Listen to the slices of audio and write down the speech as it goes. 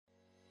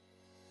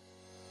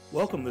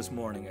Welcome this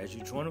morning as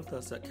you join with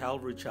us at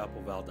Calvary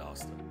Chapel,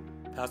 Valdosta.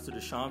 Pastor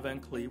Deshaun Van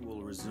Cleet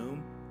will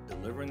resume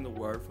delivering the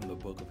word from the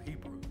book of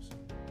Hebrews.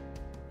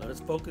 Let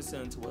us focus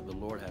into what the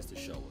Lord has to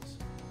show us.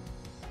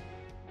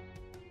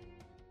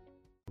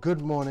 Good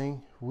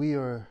morning. We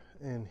are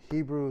in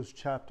Hebrews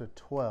chapter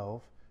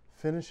 12,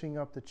 finishing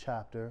up the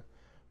chapter,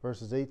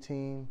 verses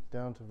 18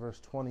 down to verse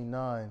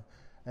 29.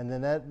 And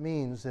then that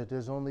means that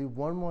there's only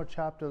one more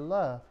chapter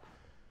left,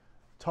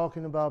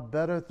 talking about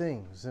better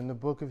things in the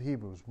book of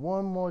Hebrews.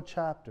 One more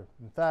chapter.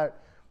 In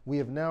fact, we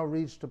have now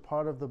reached a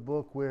part of the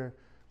book where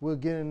we're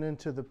getting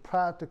into the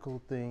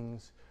practical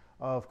things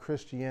of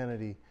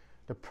Christianity,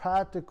 the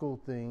practical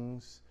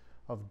things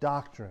of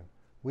doctrine.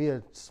 We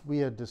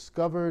had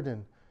discovered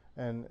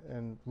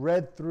and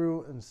read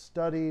through and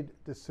studied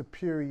the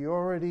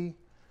superiority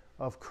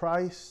of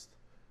Christ,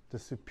 the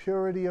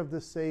superiority of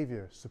the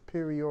Savior,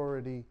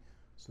 superiority.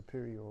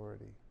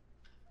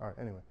 All right,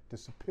 anyway, the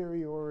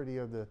superiority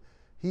of the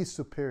He's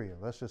superior.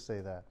 Let's just say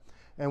that.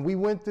 And we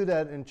went through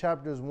that in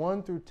chapters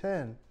 1 through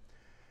 10.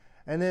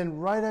 And then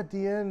right at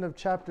the end of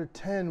chapter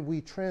 10,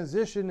 we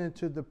transition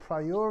into the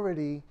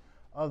priority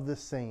of the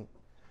saint.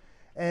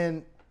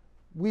 And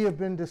we have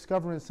been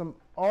discovering some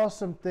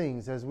awesome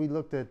things as we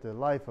looked at the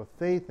life of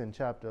faith in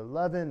chapter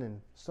 11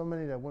 and so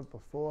many that went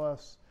before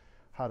us,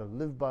 how to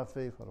live by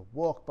faith, how to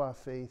walk by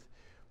faith,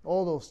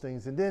 all those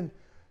things. And then in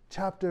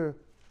chapter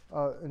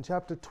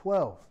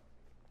 12,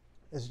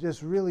 it's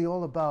just really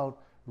all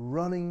about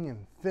running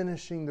and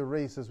finishing the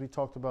race as we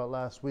talked about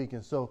last week.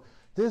 And so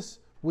this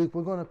week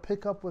we're going to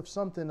pick up with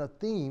a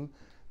theme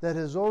that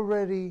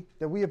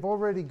we have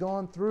already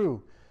gone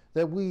through,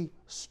 that we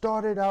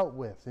started out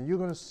with. And you're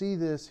going to see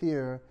this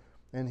here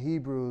in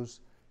Hebrews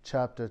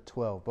chapter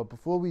 12. But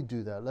before we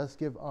do that, let's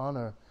give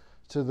honor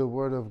to the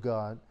Word of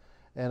God.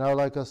 And I'd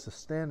like us to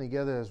stand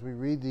together as we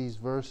read these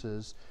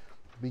verses,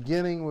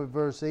 beginning with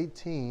verse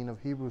 18 of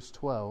Hebrews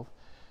 12,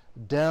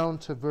 down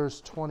to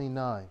verse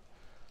 29.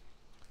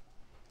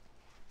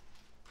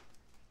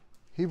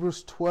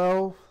 Hebrews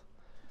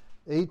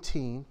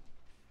 12:18,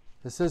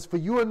 it says, "For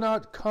you are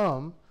not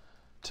come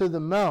to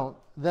the mount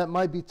that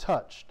might be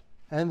touched,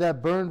 and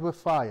that burned with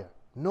fire,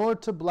 nor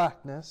to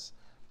blackness,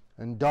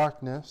 and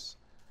darkness,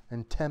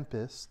 and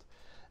tempest,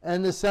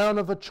 and the sound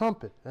of a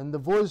trumpet, and the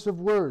voice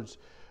of words,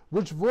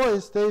 which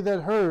voice they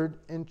that heard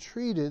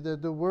entreated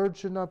that the word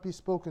should not be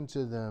spoken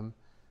to them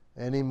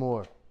any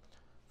more.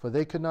 For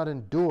they could not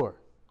endure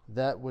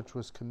that which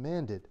was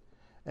commanded.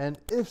 And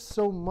if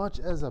so much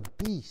as a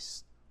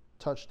beast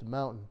touch the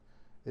mountain,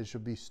 it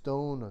should be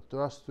stoned or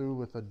thrust through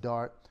with a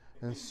dart.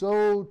 And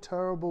so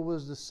terrible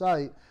was the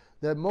sight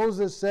that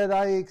Moses said,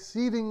 I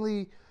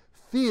exceedingly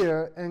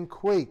fear and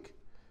quake.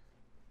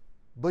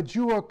 But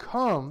you are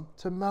come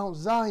to Mount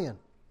Zion,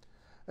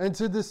 and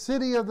to the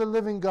city of the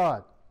living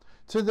God,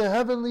 to the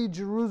heavenly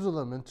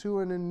Jerusalem, and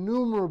to an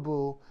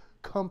innumerable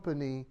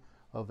company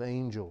of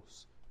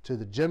angels, to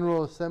the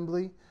general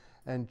assembly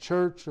and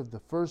church of the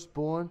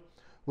firstborn,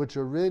 which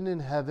are written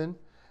in heaven,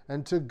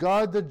 and to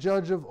God the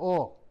judge of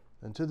all,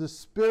 and to the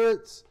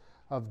spirits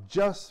of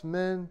just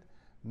men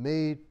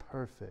made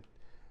perfect,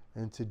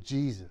 and to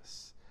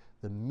Jesus,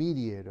 the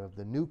mediator of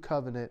the new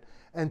covenant,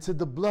 and to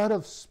the blood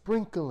of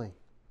sprinkling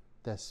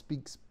that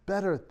speaks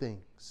better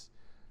things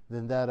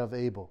than that of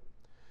Abel.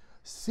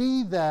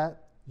 See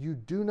that you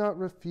do not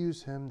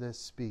refuse him that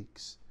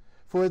speaks.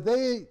 For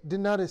they did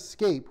not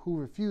escape who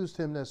refused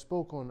him that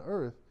spoke on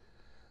earth,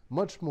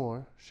 much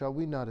more shall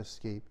we not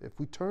escape if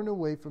we turn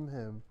away from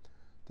him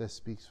that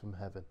speaks from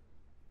heaven,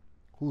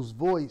 whose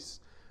voice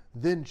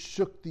then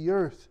shook the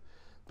earth.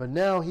 But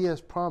now he has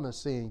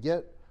promised, saying,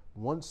 Yet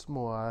once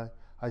more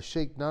I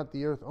shake not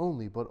the earth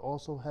only, but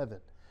also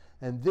heaven.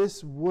 And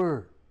this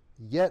word,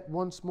 yet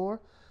once more,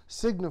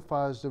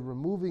 signifies the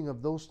removing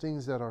of those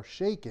things that are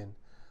shaken,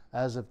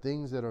 as of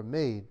things that are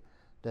made,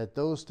 that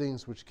those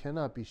things which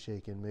cannot be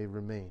shaken may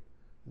remain.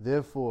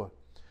 Therefore,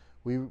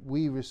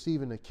 we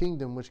receiving a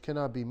kingdom which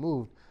cannot be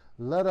moved,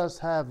 let us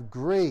have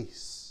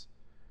grace,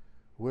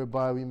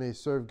 whereby we may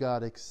serve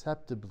God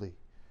acceptably,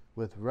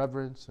 with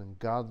reverence and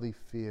godly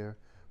fear,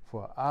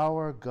 for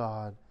our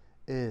God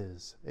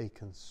is a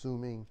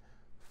consuming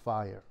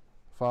fire."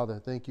 Father,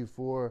 thank you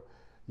for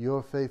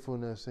your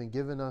faithfulness in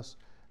giving us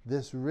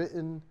this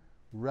written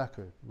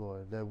record,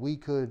 Lord, that we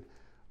could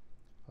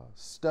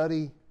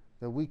study,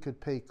 that we could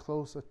pay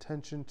close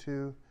attention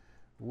to,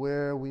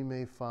 where we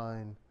may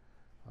find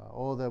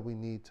all that we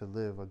need to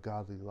live a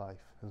godly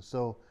life. And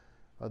so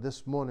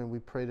this morning we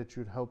pray that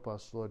you'd help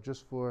us, Lord,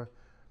 just for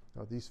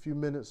these few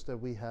minutes that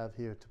we have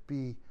here, to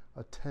be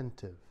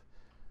attentive,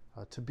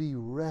 to be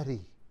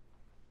ready,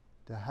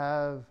 to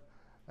have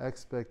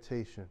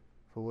expectation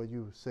for what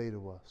you say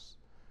to us,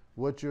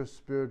 what your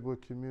Spirit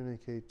would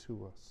communicate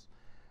to us.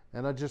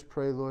 And I just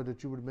pray, Lord,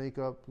 that you would make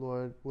up,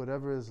 Lord,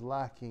 whatever is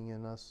lacking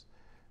in us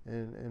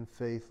in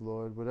faith,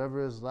 Lord,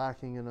 whatever is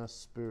lacking in us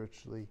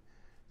spiritually,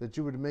 that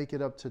you would make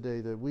it up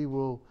today, that we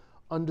will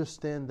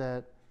understand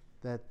that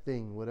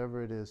thing,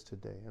 whatever it is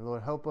today. And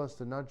Lord, help us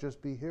to not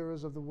just be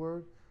hearers of the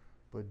word,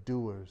 but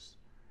doers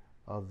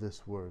of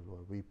this word,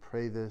 Lord. We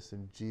pray this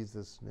in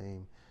Jesus'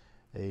 name.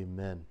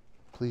 Amen.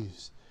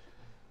 Please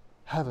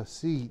have a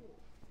seat.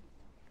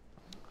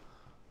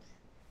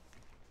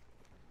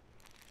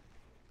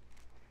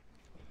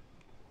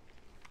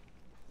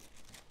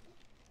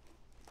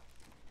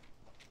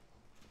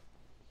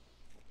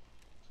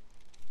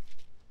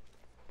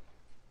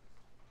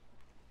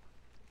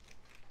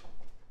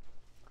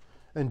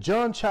 In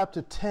John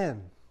chapter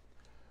 10,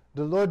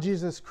 the Lord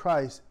Jesus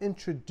Christ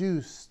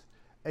introduced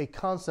a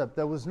concept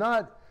that was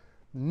not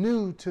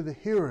new to the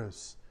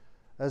hearers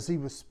as he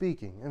was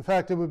speaking. In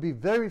fact, it would be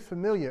very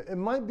familiar. It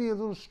might be a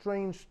little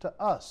strange to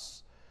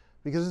us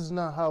because this is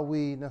not how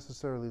we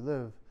necessarily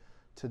live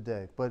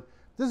today. But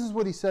this is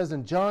what he says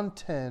in John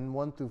 10,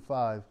 1 through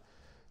 5.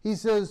 He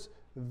says,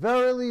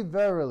 "Verily,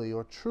 verily,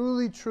 or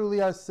truly,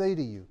 truly, I say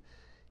to you,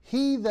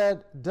 he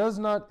that does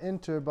not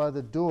enter by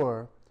the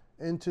door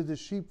into the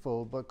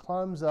sheepfold, but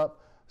climbs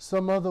up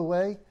some other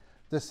way,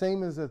 the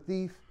same is a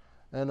thief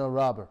and a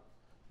robber.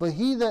 But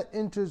he that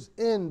enters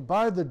in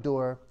by the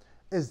door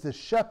is the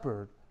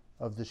shepherd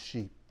of the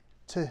sheep.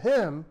 To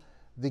him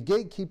the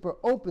gatekeeper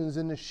opens,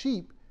 and the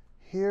sheep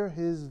hear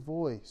his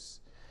voice.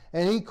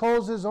 And he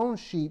calls his own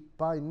sheep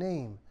by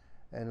name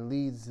and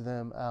leads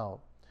them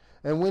out.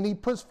 And when he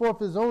puts forth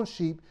his own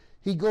sheep,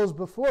 he goes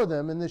before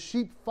them, and the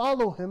sheep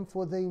follow him,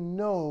 for they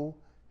know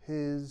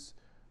his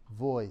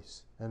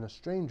voice. And a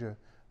stranger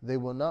they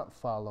will not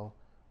follow,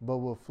 but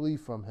will flee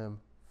from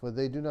him, for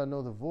they do not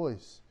know the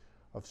voice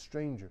of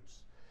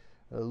strangers."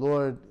 The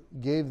Lord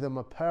gave them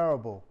a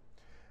parable,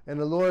 and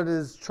the Lord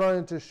is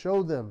trying to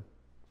show them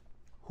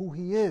who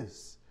he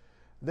is,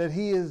 that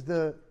he is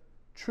the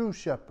true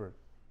shepherd,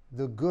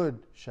 the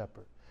good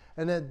shepherd,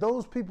 and that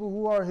those people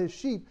who are his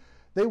sheep,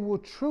 they will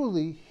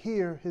truly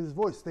hear his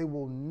voice. They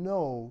will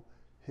know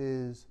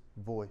his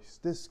voice.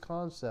 This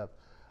concept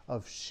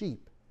of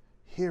sheep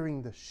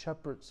hearing the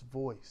shepherd's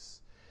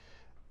voice.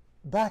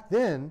 Back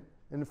then,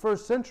 in the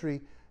first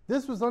century,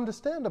 this was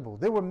understandable.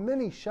 There were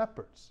many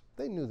shepherds.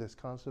 They knew this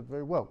concept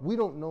very well. We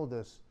don't know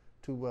this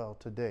too well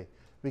today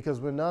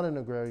because we're not an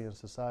agrarian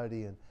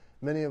society, and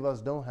many of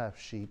us don't have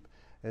sheep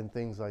and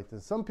things like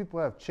this. Some people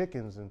have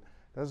chickens, and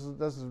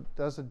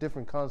that's a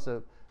different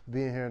concept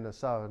being here in the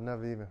South. I've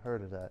never even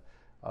heard of that.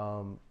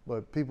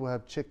 But people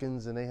have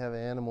chickens and they have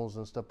animals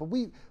and stuff. But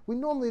we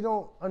normally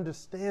don't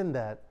understand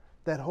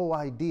that whole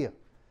idea.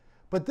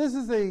 But this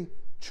is a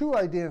true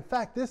idea. In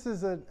fact, this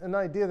is an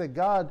idea that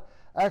God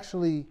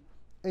actually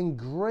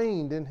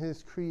ingrained in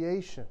his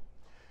creation.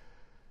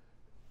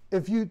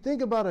 If you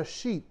think about a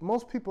sheep,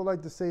 most people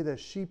like to say that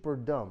sheep are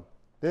dumb.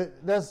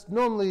 That's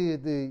normally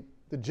the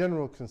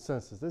general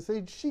consensus. They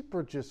say sheep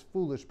are just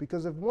foolish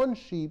because if one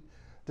sheep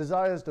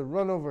desires to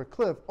run over a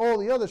cliff, all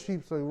the other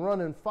sheep will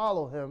run and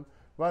follow him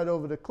right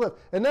over the cliff.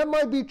 And that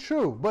might be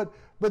true, but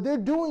they're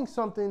doing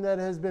something that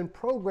has been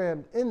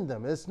programmed in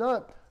them. It's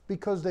not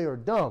because they are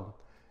dumb.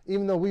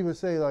 Even though we would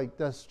say, like,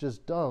 that's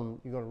just dumb,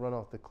 you're going to run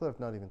off the cliff,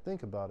 not even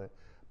think about it.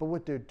 But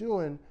what they're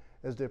doing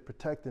is they're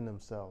protecting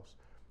themselves.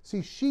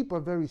 See, sheep are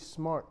very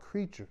smart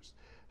creatures.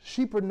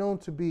 Sheep are known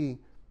to be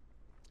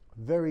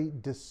very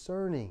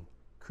discerning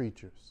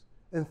creatures.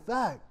 In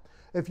fact,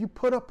 if you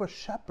put up a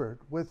shepherd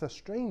with a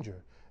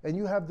stranger and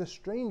you have the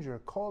stranger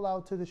call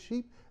out to the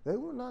sheep, they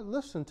will not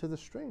listen to the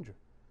stranger.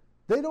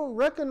 They don't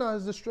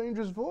recognize the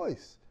stranger's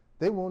voice.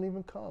 They won't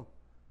even come.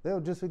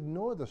 They'll just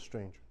ignore the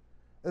stranger.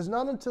 It's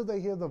not until they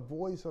hear the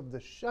voice of the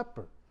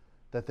shepherd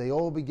that they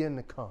all begin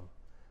to come,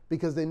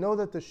 because they know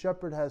that the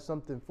shepherd has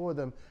something for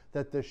them,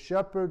 that the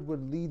shepherd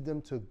would lead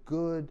them to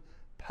good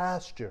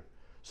pasture.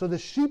 So the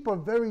sheep are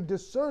very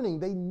discerning.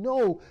 They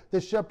know the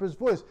shepherd's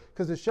voice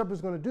because the shepherd's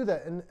going to do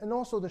that. And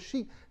also the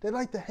sheep, they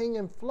like to hang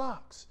in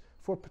flocks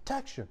for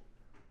protection.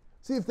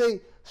 See, if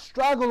they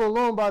straggle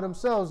alone by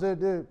themselves,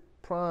 they're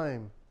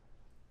prime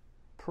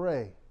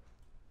prey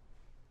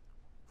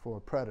for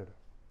a predator.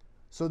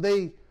 So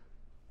they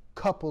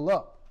couple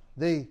up.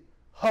 They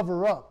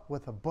hover up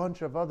with a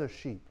bunch of other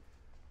sheep.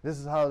 This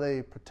is how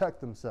they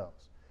protect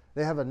themselves.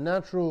 They have a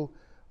natural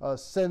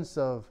sense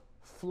of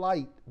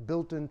flight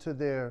built into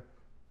their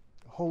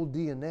whole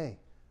DNA.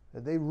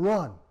 They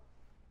run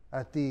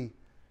at the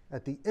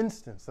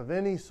instance of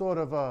any sort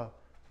of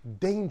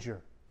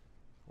danger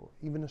or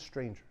even a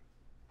stranger.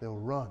 They'll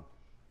run.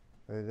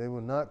 They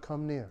will not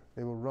come near.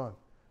 They will run.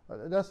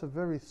 That's a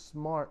very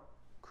smart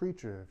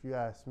creature, if you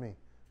ask me.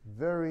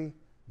 Very,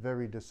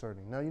 very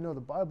discerning. Now, you know,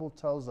 the Bible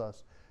tells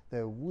us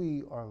that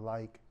we are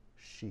like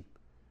sheep.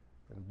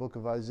 In the book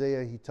of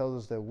Isaiah, he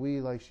tells us that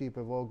we, like sheep,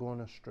 have all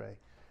gone astray,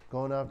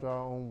 going after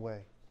our own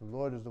way. The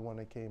Lord is the one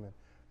that came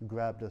and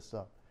grabbed us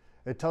up.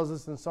 It tells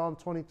us in Psalm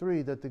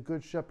 23 that the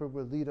good shepherd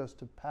will lead us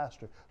to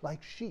pasture,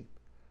 like sheep.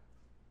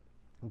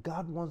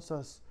 God wants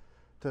us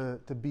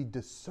to be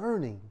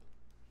discerning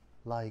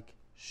like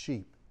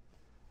sheep.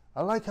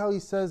 I like how he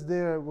says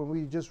there, when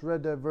we just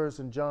read that verse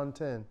in John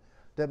 10,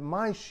 that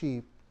my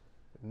sheep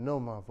know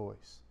my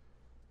voice.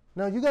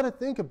 Now, you got to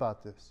think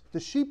about this. The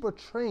sheep are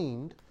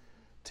trained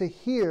to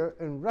hear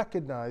and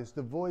recognize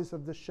the voice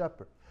of the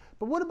shepherd.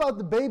 But what about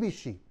the baby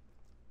sheep?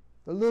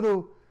 The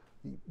little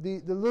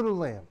The little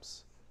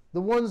lambs,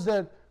 the ones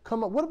that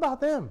come up, what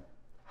about them?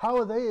 How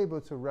are they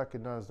able to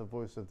recognize the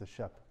voice of the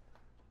shepherd?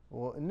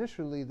 Well,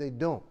 initially they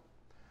don't.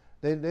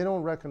 They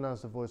don't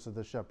recognize the voice of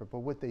the shepherd, but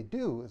what they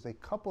do is they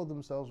couple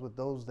themselves with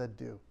those that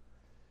do.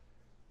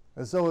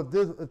 And so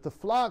if the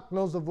flock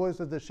knows the voice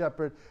of the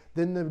shepherd,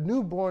 then the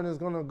newborn is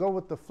going to go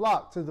with the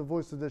flock to the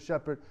voice of the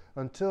shepherd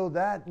until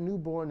that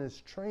newborn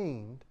is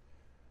trained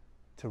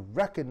to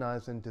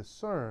recognize and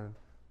discern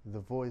the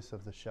voice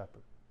of the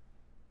shepherd.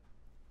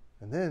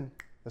 And then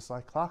it's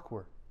like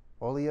clockwork.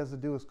 All he has to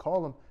do is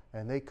call them,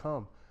 and they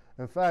come.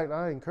 In fact,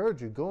 I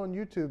encourage you, go on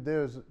YouTube.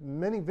 There's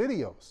many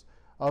videos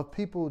of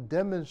people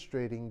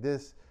demonstrating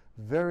this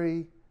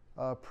very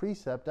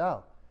precept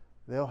out.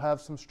 They'll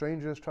have some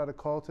strangers try to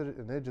call to it,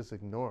 and they just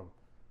ignore them.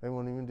 They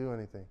won't even do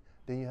anything.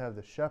 Then you have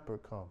the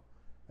shepherd come,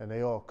 and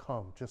they all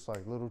come, just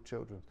like little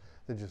children.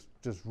 They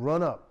just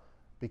run up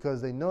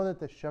because they know that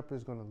the shepherd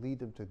is going to lead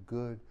them to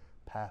good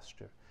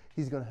pasture.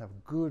 He's going to have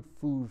good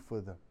food for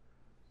them.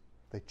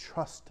 They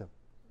trust him.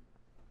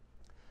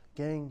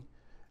 Gang,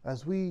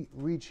 as we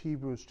reach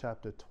Hebrews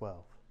chapter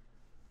 12,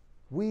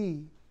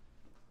 we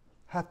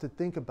have to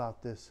think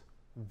about this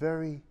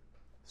very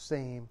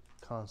same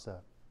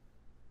concept.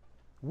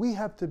 We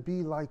have to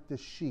be like the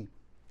sheep,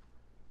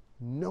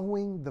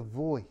 knowing the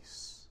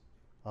voice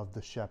of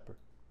the shepherd.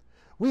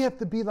 We have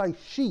to be like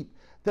sheep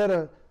that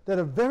are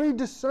very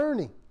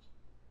discerning.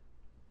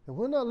 And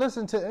we'll not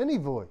listen to any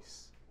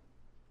voice,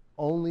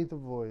 only the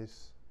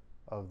voice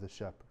of the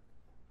shepherd.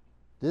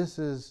 This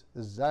is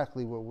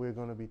exactly what we're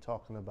going to be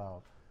talking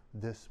about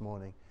this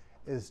morning,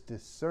 is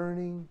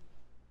discerning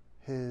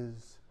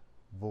his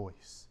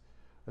voice.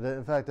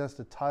 In fact, that's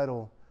the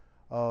title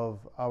of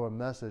our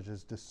message,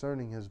 is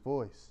discerning his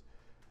voice,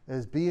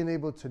 is being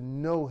able to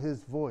know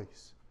his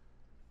voice.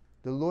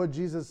 The Lord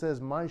Jesus says,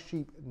 my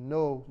sheep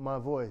know my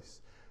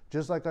voice.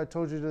 Just like I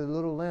told you, the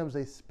little lambs,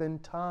 they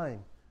spend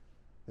time.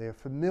 They are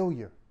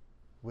familiar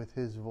with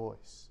his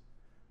voice.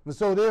 And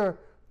so there are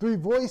three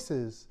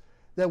voices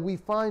that we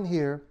find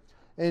here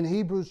in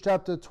Hebrews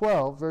chapter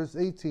 12, verse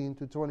 18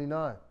 to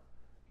 29.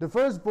 The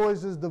first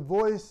voice is the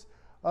voice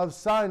of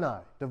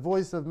Sinai, the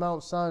voice of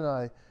Mount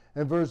Sinai,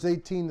 in verse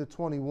 18 to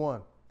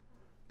 21.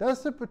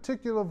 That's a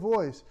particular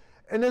voice.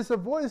 And it's a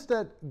voice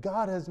that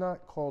God has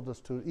not called us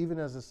to, even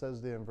as it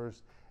says there in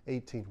verse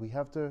 18. We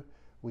have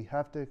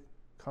to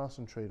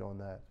concentrate on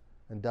that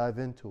and dive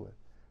into it.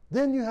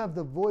 Then you have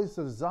the voice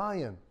of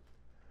Zion.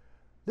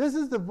 This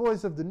is the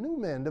voice of the new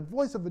man, the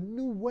voice of a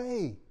new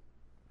way,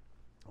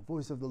 the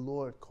voice of the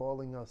Lord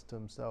calling us to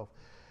himself.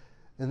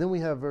 And then we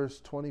have verse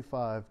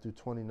 25 through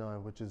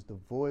 29, which is the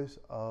voice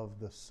of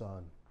the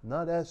Son.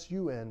 Not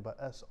S-U-N, but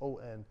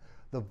S-O-N.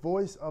 The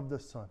voice of the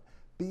Son.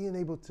 Being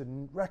able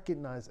to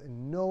recognize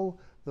and know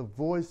the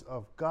voice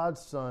of God's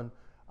Son,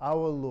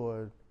 our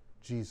Lord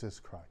Jesus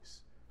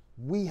Christ.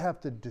 We have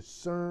to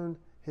discern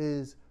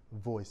his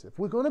voice. If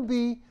we're going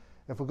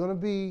to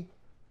be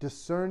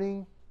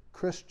discerning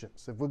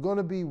Christians, if we're going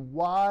to be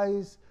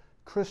wise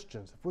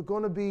Christians, if we're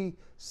going to be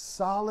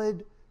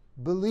solid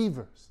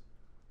believers,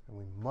 then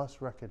we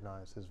must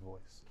recognize his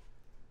voice.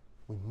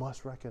 We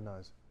must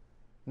recognize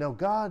it. Now,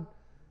 God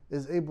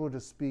is able to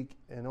speak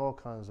in all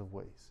kinds of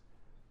ways.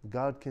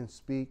 God can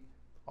speak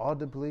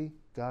audibly.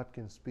 God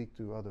can speak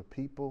through other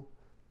people.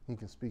 He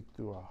can speak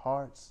through our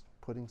hearts,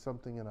 putting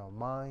something in our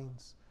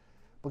minds.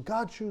 But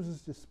God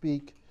chooses to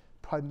speak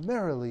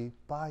primarily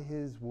by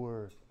his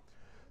word.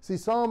 See,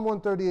 Psalm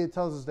 138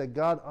 tells us that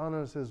God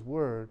honors his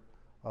word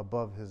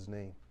above his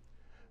name.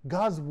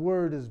 God's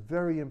word is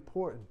very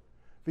important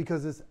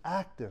because it's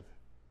active.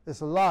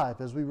 It's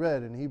alive, as we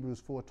read in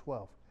Hebrews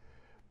 4:12.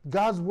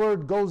 God's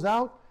word goes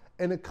out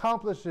and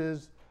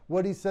accomplishes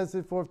what he sets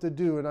it forth to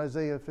do. In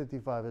Isaiah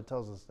 55, it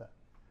tells us that.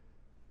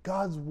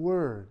 God's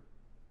word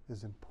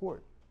is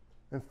important.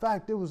 In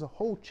fact, there was a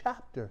whole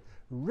chapter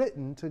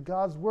written to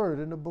God's word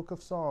in the book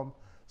of Psalm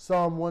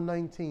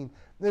 119.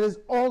 That is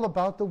all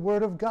about the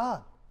word of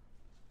God.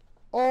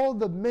 All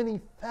the many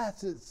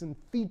facets and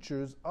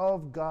features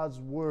of God's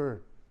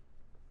word.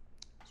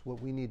 That's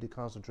what we need to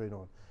concentrate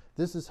on.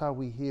 This is how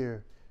we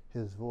hear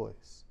his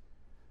voice.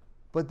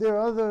 But there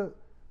are other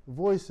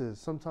voices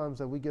sometimes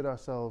that we get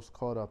ourselves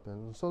caught up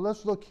in. So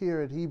let's look here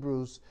at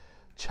Hebrews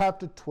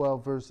chapter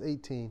 12, verse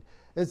 18.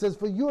 It says,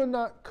 "For you are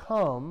not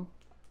come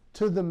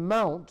to the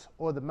mount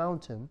or the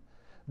mountain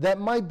that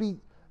might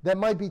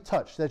be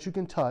touched, that you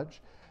can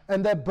touch,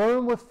 and that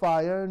burn with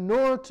fire,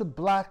 nor to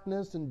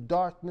blackness and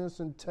darkness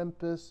and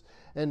tempest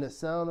and the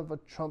sound of a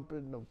trumpet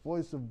and the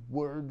voice of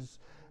words."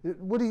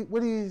 What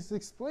he's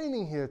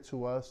explaining here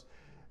to us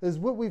is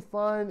what we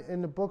find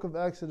in the book of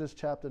Exodus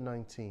chapter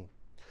 19.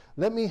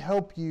 Let me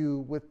help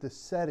you with the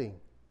setting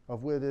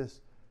of where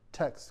this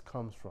text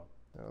comes from.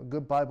 A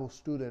good Bible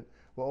student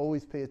will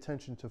always pay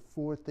attention to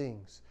four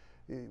things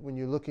when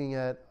you're looking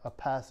at a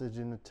passage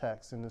in the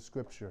text, in the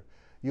scripture.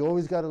 You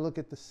always got to look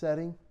at the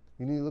setting.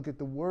 You need to look at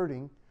the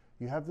wording.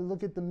 You have to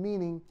look at the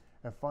meaning.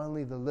 And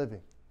finally, the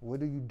living. What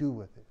do you do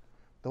with it?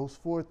 Those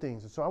four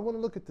things. And so I want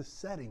to look at the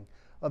setting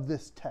of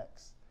this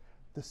text.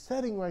 The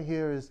setting right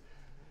here is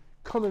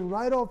coming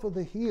right off of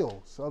the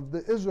heels of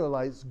the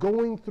Israelites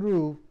going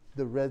through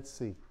the Red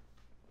Sea.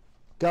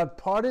 God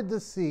parted the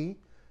sea,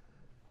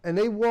 and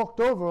they walked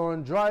over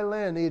on dry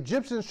land. The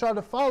Egyptians tried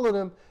to follow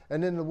them,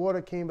 and then the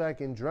water came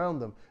back and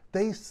drowned them.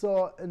 They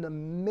saw an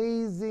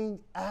amazing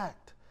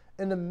act,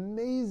 an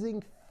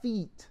amazing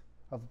feat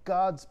of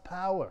God's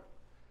power.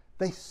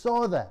 They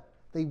saw that.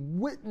 They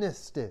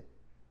witnessed it.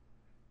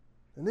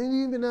 And then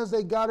even as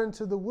they got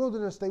into the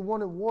wilderness, they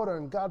wanted water,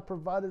 and God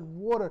provided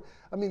water.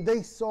 I mean,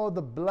 they saw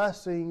the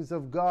blessings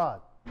of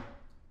God.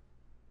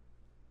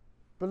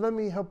 But let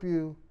me help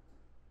you,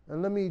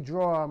 and let me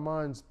draw our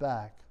minds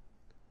back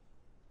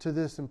to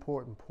this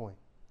important point.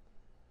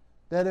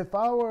 That if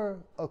our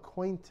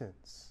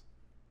acquaintance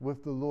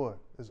with the Lord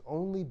is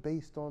only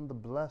based on the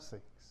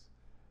blessings,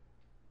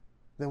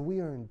 then we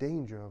are in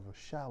danger of a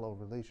shallow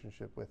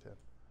relationship with Him.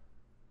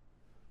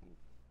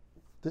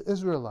 The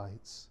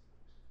Israelites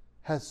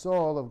had saw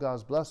all of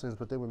God's blessings,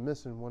 but they were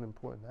missing one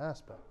important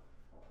aspect,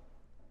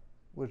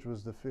 which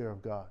was the fear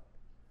of God.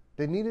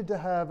 They needed to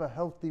have a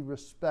healthy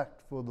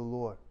respect for the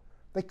Lord.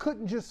 They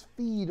couldn't just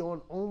feed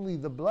on only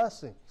the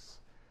blessings,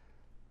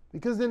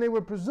 because then they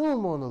would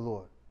presume on the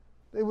Lord.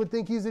 They would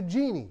think He's a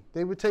genie.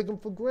 They would take Him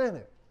for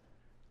granted.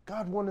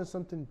 God wanted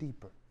something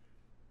deeper.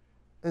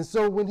 And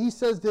so when He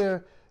says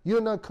there,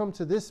 you'll not come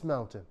to this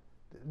mountain,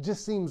 it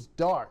just seems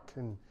dark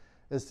and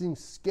it seems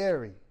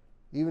scary.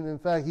 Even in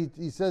fact,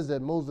 he says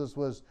that Moses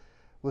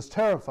was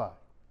terrified.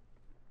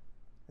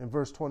 In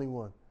verse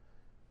 21,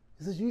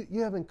 he says,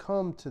 you haven't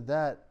come to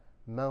that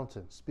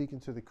mountain, speaking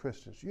to the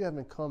Christians. You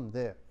haven't come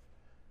there.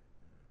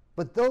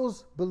 But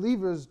those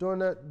believers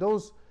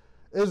those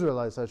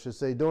Israelites, I should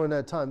say, during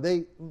that time,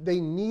 they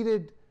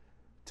needed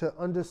to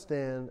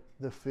understand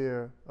the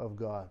fear of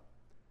God.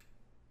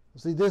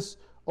 See,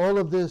 all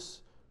of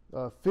this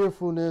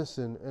fearfulness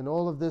and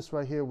all of this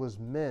right here was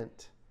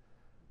meant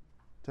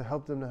to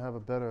help them to have a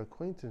better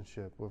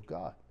acquaintanceship with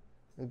God.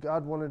 And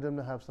God wanted them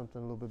to have something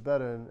a little bit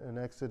better in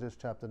Exodus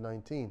chapter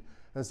 19.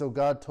 And so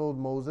God told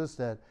Moses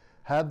that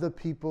have the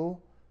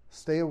people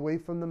stay away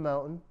from the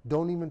mountain.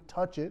 Don't even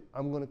touch it.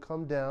 I'm going to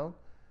come down.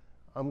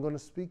 I'm going to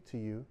speak to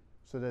you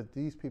so that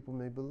these people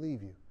may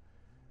believe you.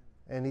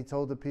 And He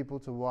told the people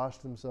to wash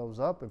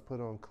themselves up and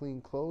put on clean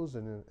clothes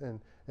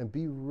and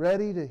be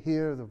ready to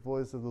hear the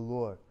voice of the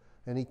Lord.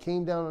 And He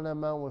came down on that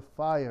mountain with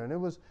fire. And it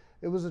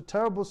was a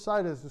terrible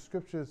sight, as the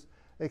scriptures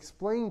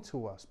explain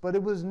to us, but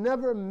it was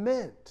never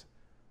meant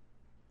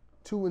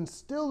to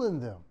instill in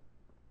them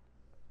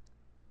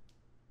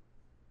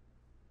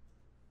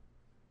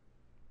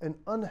an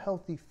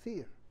unhealthy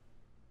fear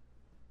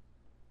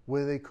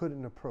where they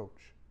couldn't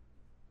approach.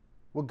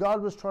 What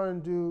God was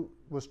trying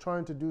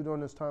to do during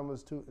this time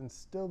was to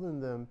instill in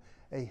them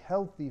a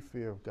healthy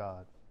fear of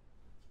God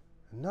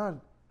and not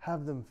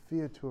have them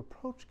fear to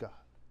approach God.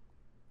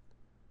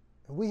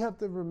 And we have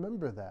to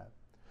remember that.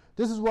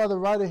 This is why the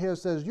writer here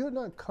says, you're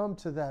not come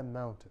to that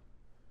mountain,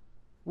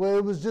 where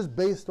it was just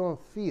based on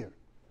fear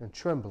and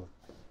trembling.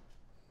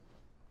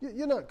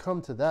 You're not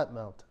come to that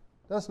mountain.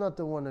 That's not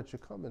the one that you're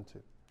coming to.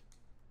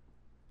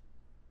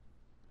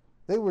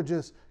 They were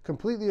just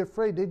completely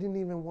afraid. They didn't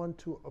even want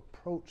to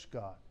approach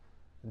God.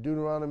 In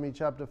Deuteronomy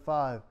chapter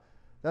 5,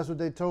 that's what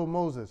they told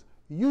Moses.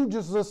 You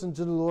just listen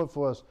to the Lord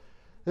for us.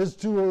 It's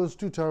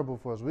too terrible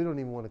for us. We don't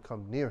even want to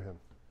come near Him.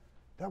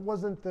 That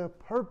wasn't the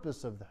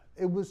purpose of that.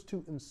 It was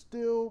to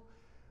instill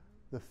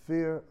the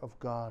fear of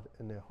God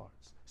in their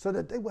hearts so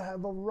that they would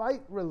have a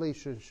right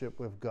relationship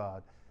with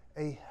God,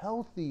 a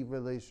healthy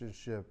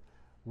relationship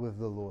with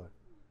the Lord,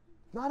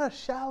 not a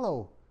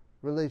shallow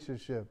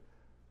relationship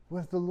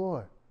with the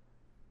Lord.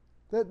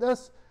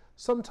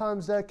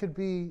 Sometimes that could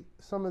be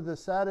some of the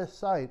saddest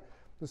sight,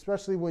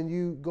 especially when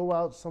you go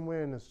out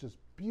somewhere and it's just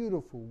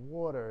beautiful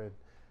water and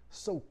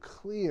so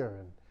clear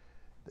and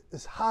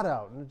it's hot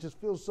out and it just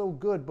feels so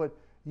good, but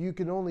you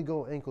can only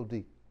go ankle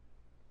deep.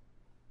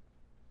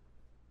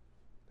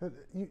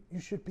 You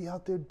should be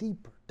out there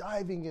deeper,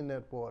 diving in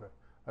that water.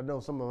 I know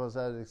some of us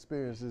had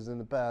experiences in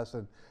the past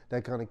and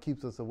that kind of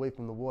keeps us away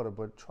from the water,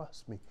 but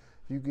trust me,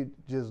 if you could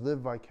just live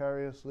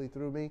vicariously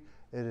through me,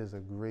 it is a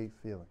great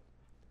feeling.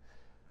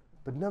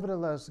 But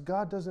nevertheless,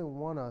 God doesn't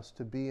want us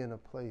to be in a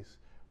place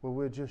where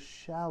we're just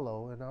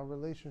shallow in our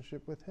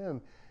relationship with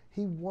Him.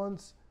 He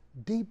wants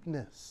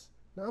deepness.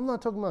 Now, I'm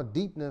not talking about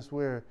deepness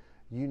where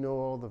you know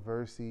all the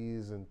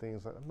verses and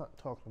things like that. I'm not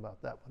talking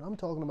about that. What I'm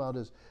talking about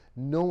is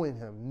knowing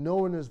Him,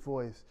 knowing His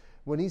voice.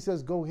 When He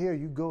says go here,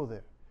 you go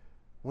there.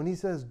 When He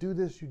says do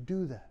this, you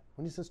do that.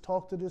 When He says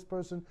talk to this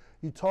person,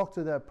 you talk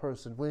to that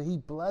person. When He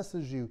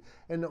blesses you,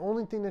 and the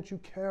only thing that you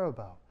care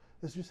about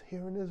is just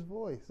hearing His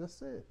voice.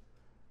 That's it.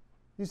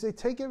 You say,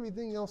 take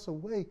everything else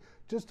away.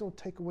 Just don't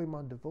take away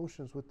my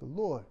devotions with the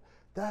Lord.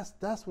 That's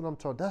what I'm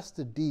talking. That's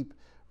the deep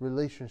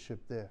relationship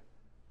there.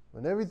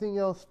 When everything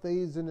else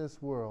fades in this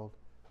world,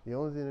 the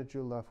only thing that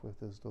you're left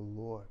with is the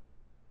Lord.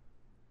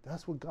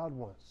 That's what God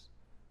wants.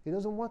 He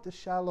doesn't want the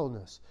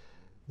shallowness.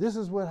 This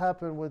is what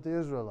happened with the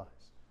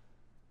Israelites.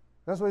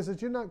 That's why He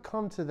says, you're not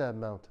come to that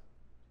mountain.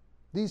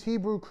 These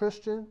Hebrew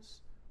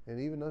Christians,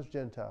 and even us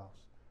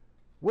Gentiles,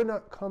 We're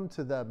not come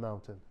to that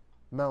mountain,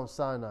 Mount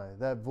Sinai,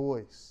 that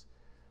voice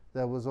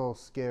that was all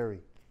scary.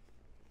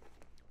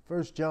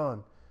 1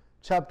 John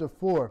chapter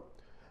 4,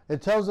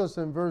 it tells us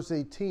in verse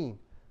 18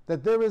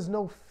 that there is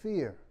no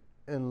fear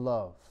in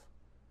love,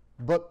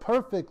 but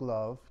perfect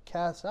love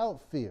casts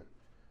out fear,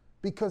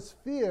 because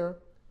fear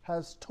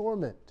has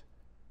torment.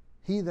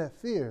 He that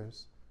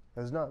fears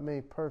is not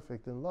made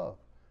perfect in love.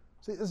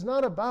 See, it's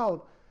not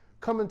about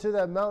coming to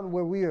that mountain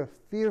where we are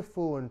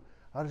fearful and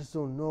I just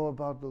don't know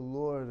about the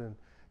Lord and,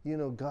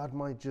 God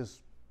might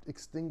just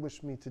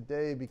extinguish me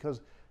today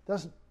because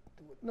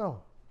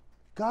no.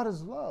 God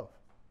is love,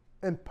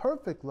 and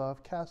perfect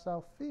love casts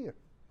out fear.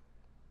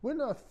 We're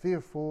not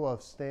fearful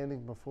of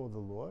standing before the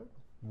Lord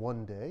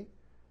one day.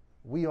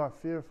 We are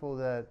fearful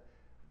that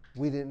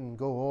we didn't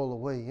go all the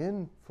way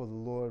in for the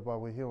Lord while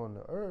we're here on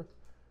the earth.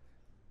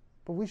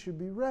 But we should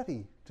be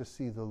ready to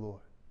see the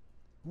Lord,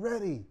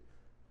 ready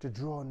to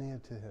draw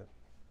near to him.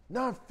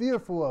 Not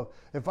fearful of,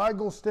 if I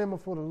go stand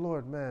before the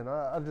Lord, man,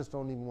 I just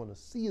don't even want to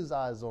see his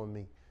eyes on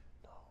me.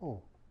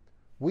 No,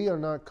 we are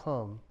not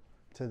come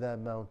to that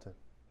mountain.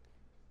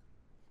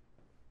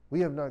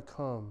 We have not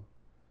come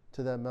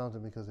to that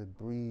mountain because it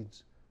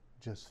breeds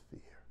just fear.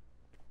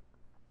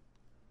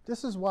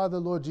 This is why the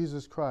Lord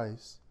Jesus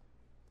Christ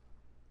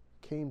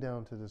came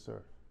down to this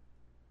earth.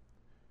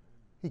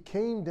 He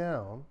came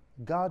down,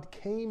 God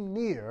came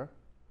near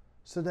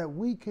so that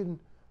we can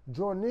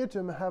draw near to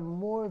him and have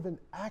more of an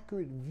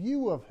accurate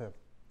view of him.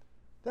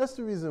 That's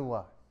the reason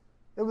why.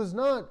 It was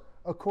not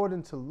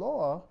according to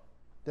law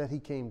that he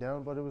came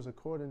down, but it was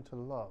according to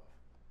love.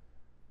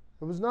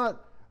 It was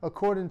not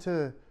according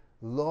to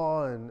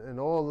law and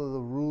all of the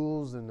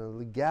rules and the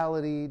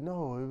legality.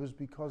 No, it was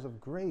because of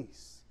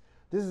grace.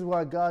 This is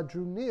why God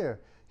drew near.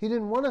 He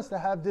didn't want us to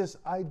have this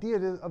idea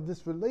of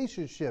this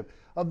relationship,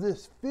 of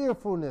this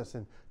fearfulness,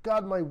 and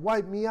God might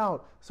wipe me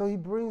out. So he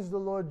brings the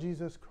Lord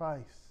Jesus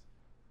Christ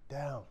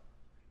down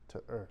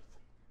to earth,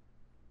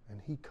 and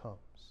he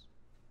comes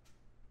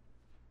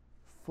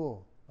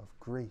full of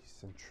grace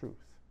and truth.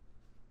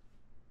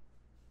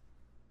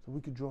 So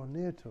we could draw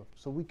near to him,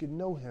 so we could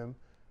know him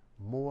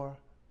more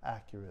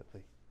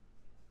accurately.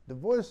 The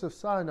voice of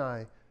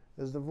Sinai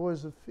is the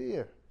voice of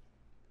fear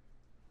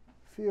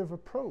of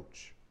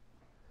approach.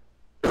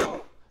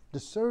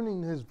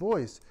 Discerning his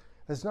voice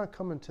is not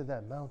coming to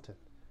that mountain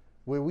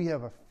where we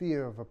have a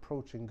fear of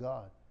approaching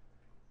God.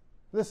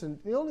 Listen,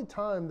 the only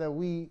time that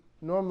we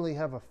normally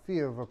have a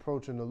fear of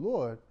approaching the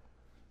Lord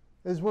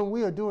is when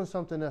we are doing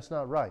something that's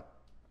not right.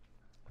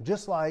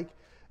 Just like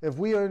if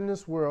we are in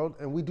this world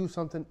and we do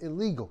something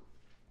illegal,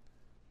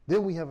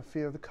 then we have a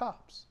fear of the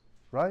cops,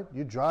 right?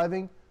 You're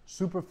driving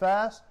super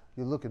fast,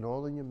 you're looking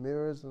all in your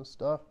mirrors and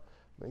stuff,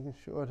 making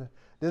sure that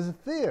there's a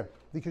fear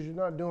because you're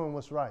not doing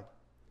what's right.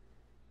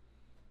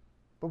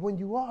 But when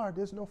you are,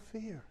 there's no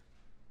fear.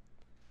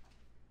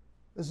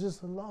 It's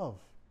just love.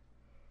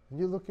 And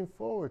you're looking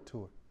forward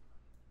to it.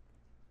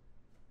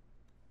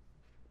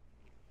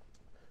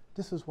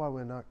 This is why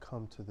we're not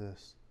come to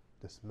this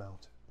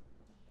mountain.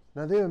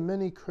 Now, there are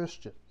many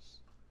Christians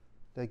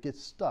that get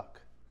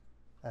stuck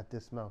at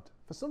this mountain.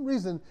 For some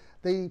reason,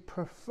 they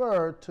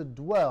prefer to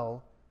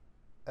dwell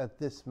at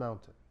this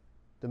mountain.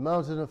 The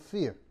mountain of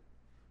fear.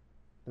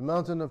 The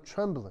mountain of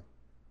trembling.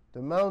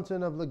 The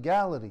mountain of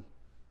legality.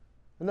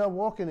 They're not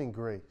walking in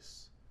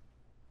grace.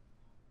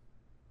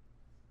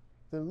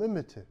 They're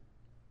limited.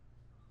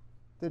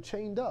 They're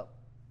chained up.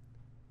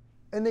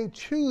 And they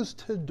choose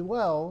to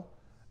dwell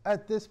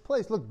at this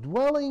place. Look,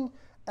 dwelling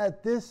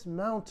at this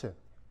mountain.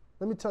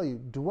 Let me tell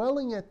you,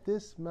 dwelling at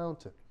this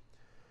mountain,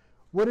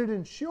 what it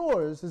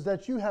ensures is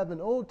that you have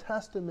an Old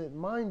Testament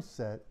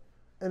mindset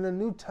and a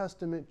New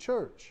Testament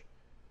church.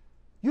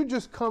 You're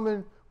just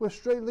coming with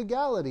straight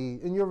legality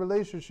in your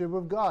relationship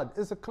with God.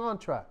 It's a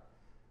contract.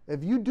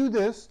 If you do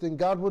this, then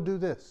God will do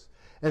this.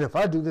 And if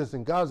I do this,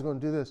 then God's going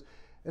to do this.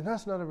 And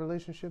that's not a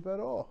relationship at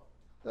all.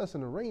 That's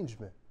an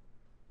arrangement.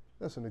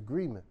 That's an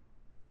agreement.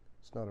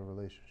 It's not a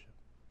relationship.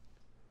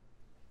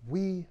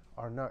 We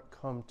are not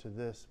come to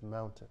this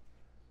mountain.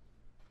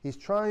 He's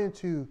trying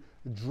to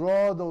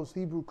draw those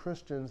Hebrew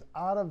Christians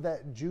out of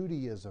that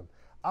Judaism,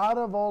 out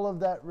of all of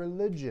that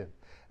religion.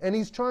 And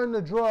he's trying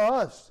to draw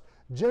us,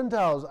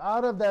 Gentiles,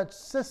 out of that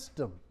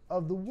system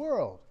of the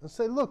world and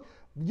say, look,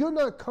 you're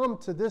not come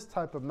to this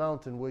type of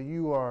mountain where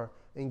you are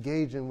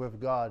engaging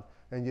with God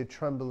and you're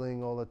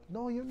trembling all the time.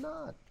 No, you're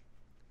not.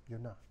 You're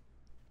not.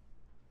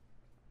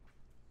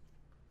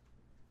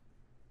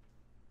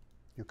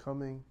 You're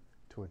coming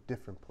to a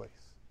different place.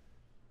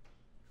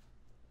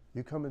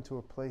 You come into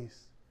a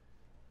place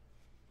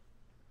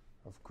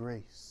of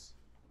grace.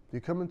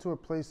 You come into a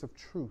place of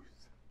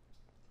truth.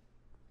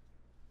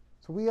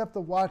 So we have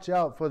to watch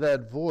out for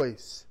that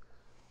voice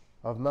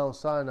of Mount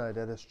Sinai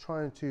that is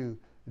trying to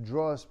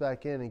draw us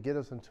back in and get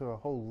us into a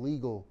whole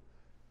legal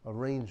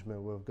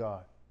arrangement with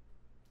God,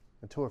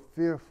 into a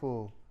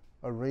fearful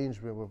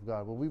arrangement with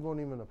God where we won't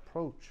even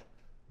approach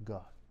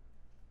God.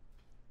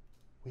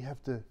 We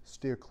have to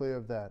steer clear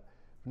of that.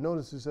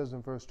 Notice it says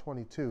in verse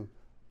 22,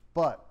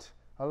 but.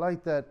 I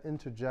like that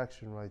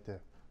interjection right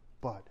there.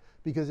 But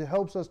because it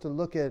helps us to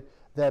look at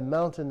that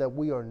mountain that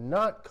we are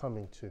not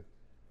coming to.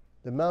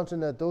 The mountain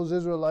that those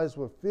Israelites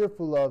were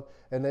fearful of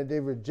and that they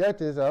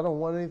rejected. I don't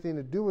want anything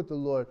to do with the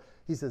Lord.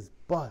 He says,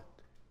 but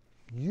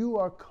you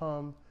are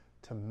come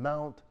to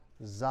Mount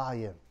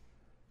Zion.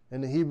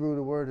 In the Hebrew,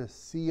 the word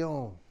is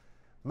Sion,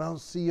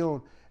 Mount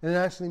Sion. And it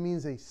actually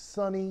means a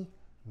sunny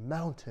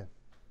mountain.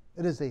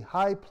 It is a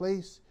high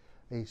place,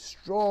 a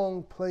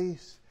strong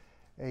place,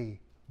 a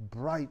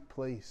bright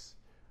place.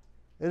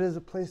 It is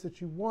a place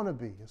that you want to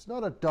be. It's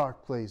not a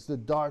dark place. The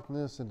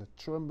darkness and the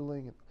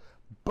trembling and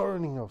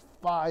burning of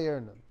fire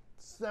and the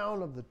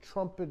sound of the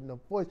trumpet and the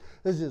voice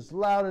is just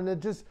loud, and it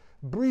just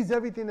breathes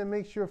everything that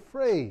makes you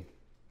afraid.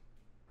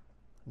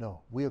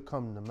 No, we are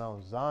coming to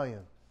Mount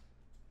Zion,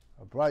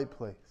 a bright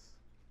place.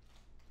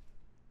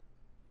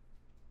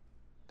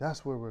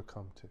 That's where we're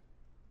come to.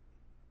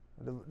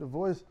 The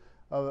voice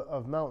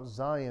of Mount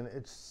Zion,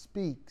 it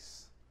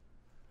speaks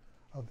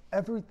of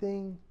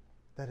everything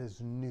that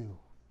is new.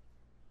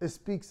 It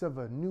speaks of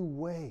a new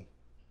way.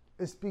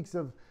 It speaks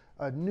of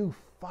a new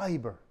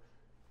fiber,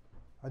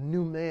 a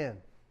new man.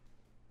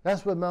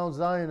 That's what Mount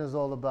Zion is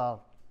all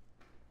about.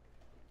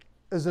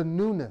 Is a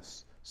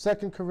newness.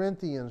 2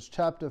 Corinthians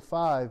chapter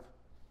 5,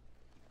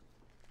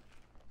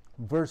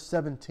 verse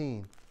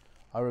 17.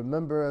 I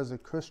remember as a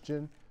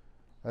Christian,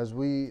 as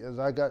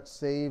I got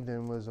saved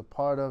and was a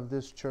part of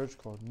this church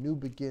called New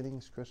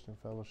Beginnings Christian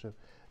Fellowship,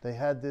 they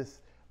had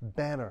this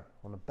banner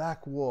on the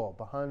back wall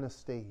behind the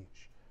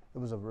stage. It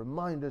was a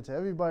reminder to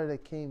everybody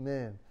that came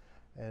in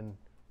and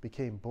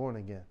became born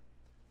again.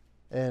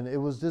 And it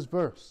was this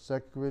verse,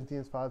 2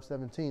 Corinthians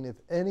 5:17. If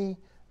any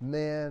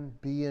man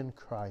be in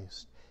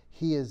Christ,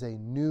 he is a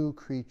new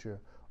creature.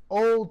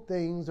 Old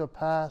things are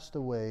passed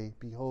away.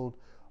 Behold,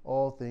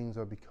 all things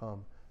are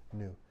become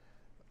new.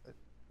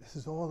 This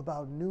is all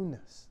about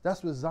newness.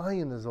 That's what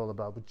Zion is all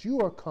about. But you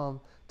are come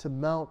to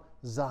Mount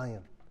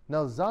Zion.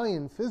 Now,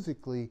 Zion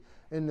physically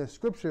in the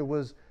scripture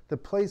was the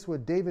place where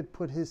David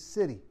put his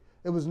city.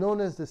 It was known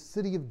as the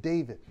city of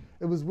David.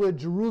 It was where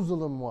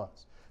Jerusalem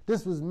was.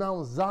 This was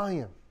Mount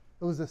Zion.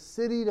 It was a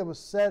city that was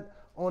set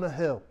on a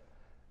hill.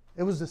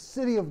 It was the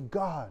city of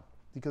God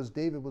because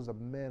David was a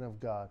man of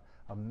God,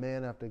 a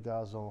man after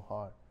God's own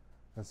heart.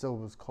 And so it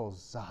was called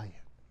Zion,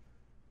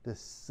 this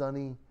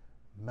sunny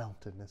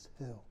mountain, this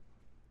hill.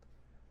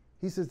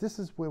 He says, this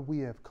is where we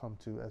have come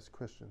to as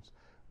Christians.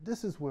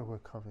 This is where we're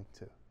coming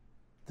to.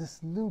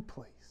 This new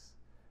place,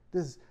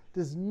 this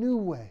new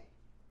way,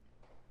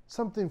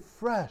 something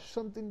fresh,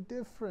 something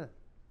different.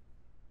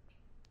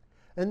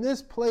 And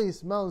this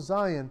place, Mount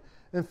Zion,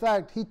 in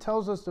fact, he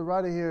tells us, the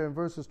writer here in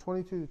verses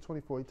 22 to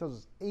 24, he tells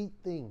us 8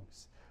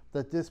 things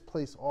that this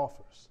place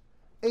offers.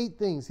 8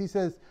 things. He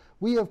says,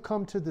 we have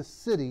come to the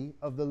city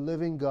of the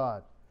living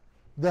God,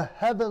 the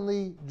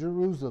heavenly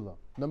Jerusalem.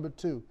 Number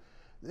 2,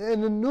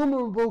 an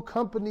innumerable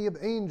company of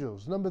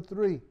angels. Number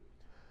 3,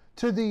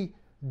 to the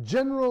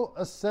general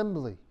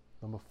assembly.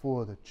 Number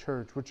 4, the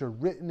church, which are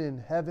written in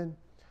heaven,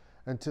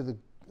 and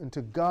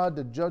to God,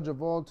 the judge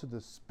of all, to the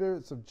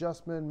spirits of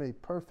just men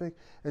made perfect,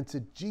 and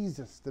to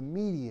Jesus, the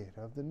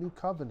mediator of the new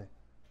covenant,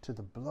 to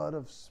the blood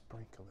of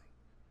sprinkling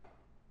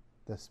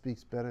that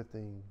speaks better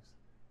things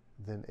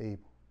than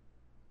Abel.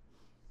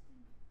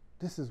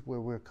 This is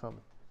where we're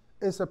coming.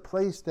 It's a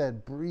place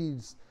that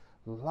breathes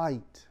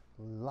light,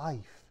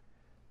 life,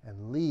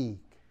 and league.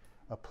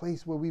 A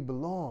place where we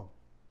belong.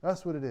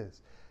 That's what it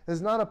is. It's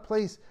not a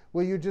place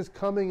where you're just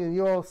coming and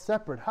you're all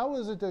separate. How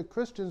is it that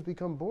Christians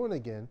become born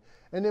again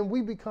and then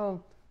we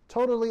become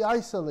totally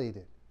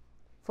isolated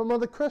from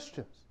other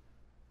Christians?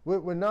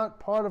 We're not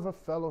part of a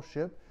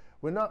fellowship.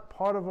 We're not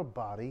part of a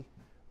body.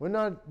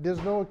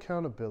 There's no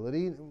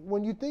accountability.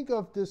 When you think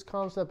of this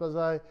concept, as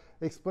I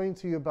explained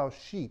to you about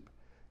sheep,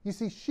 you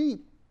see,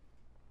 sheep,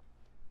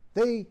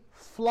 they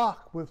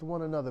flock with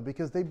one another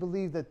because they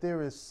believe that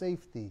there is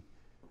safety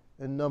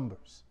in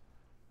numbers.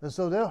 And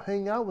so they'll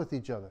hang out with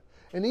each other.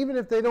 And even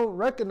if they don't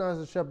recognize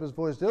the shepherd's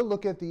voice, they'll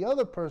look at the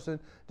other person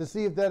to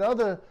see if that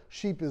other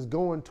sheep is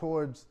going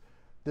towards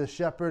the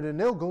shepherd, and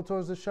they'll go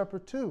towards the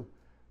shepherd too.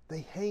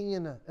 They hang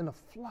in a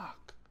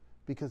flock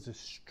because there's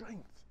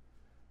strength.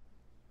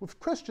 With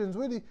Christians,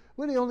 we're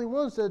the only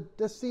ones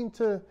that seem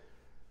to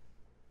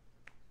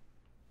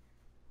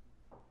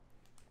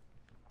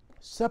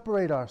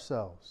separate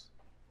ourselves,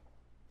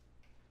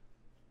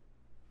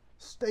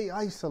 stay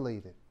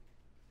isolated.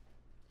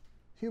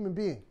 Human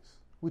beings,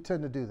 we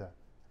tend to do that.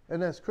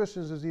 And as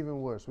Christians, it's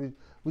even worse.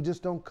 We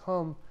just don't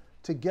come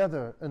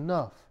together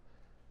enough.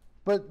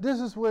 But this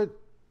is what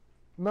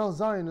Mount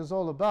Zion is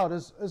all about.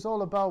 It's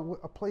all about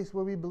a place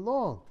where we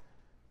belong.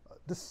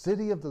 The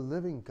city of the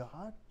living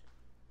God.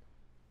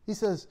 He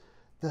says,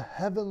 the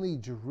heavenly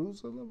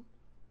Jerusalem.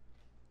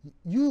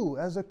 You,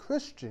 as a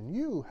Christian,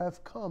 you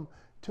have come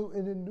to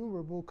an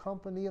innumerable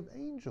company of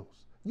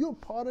angels. You're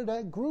part of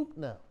that group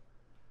now.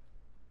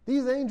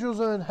 These angels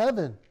are in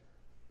heaven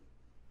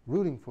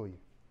rooting for you.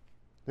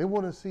 They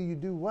want to see you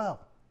do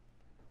well.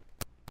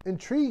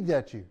 Intrigued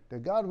at you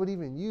that God would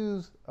even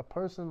use a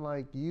person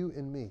like you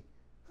and me.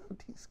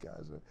 These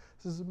guys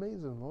this is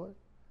amazing, Lord.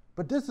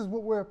 But this is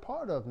what we're a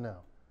part of now.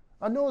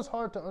 I know it's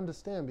hard to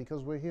understand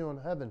because we're here on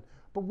heaven,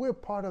 but we're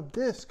part of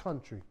this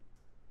country.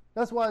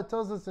 That's why it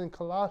tells us in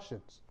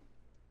Colossians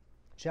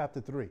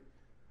chapter 3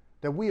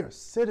 that we are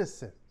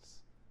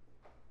citizens,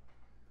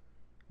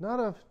 not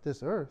of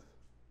this earth,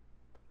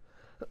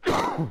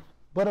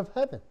 but of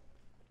heaven.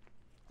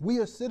 We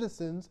are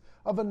citizens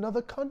of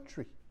another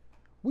country.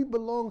 We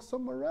belong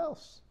somewhere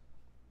else.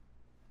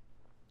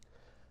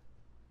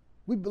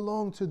 We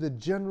belong to the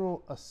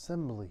General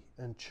Assembly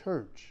and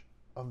Church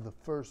of the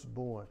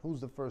firstborn.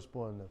 Who's the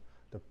firstborn?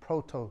 The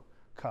protokos.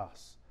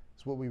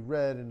 It's what we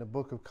read in the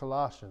book of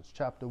Colossians,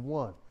 chapter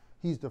 1.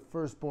 He's the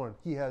firstborn.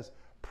 He has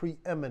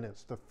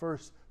preeminence, the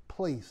first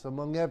place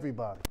among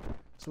everybody.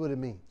 That's what it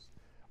means.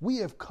 We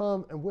have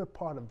come and we're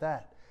part of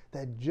that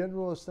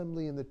General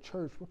Assembly in the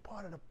church. We're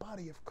part of the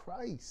body of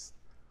Christ.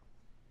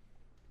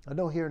 I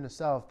know here in the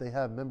South they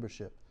have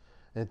membership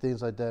and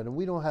things like that, and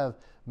we don't have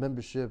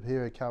membership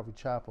here at Calvary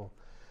Chapel.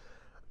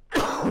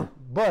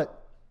 But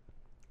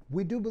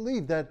we do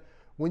believe that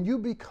when you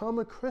become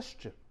a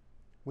Christian,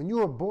 when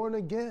you are born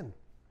again,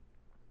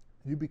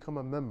 you become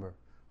a member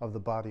of the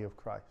body of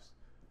Christ.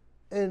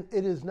 And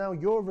it is now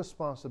your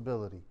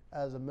responsibility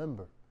as a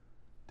member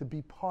to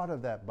be part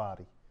of that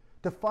body,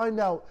 to find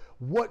out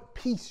what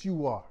piece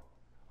you are.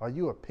 Are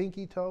you a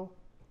pinky toe?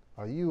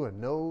 Are you a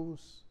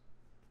nose?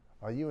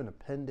 Are you an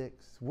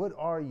appendix? What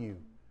are you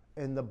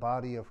in the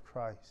body of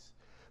Christ?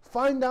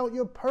 Find out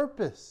your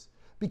purpose,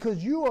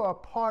 because you are a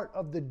part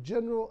of the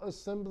General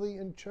Assembly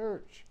and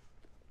Church.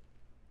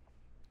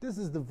 This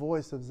is the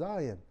voice of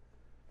Zion.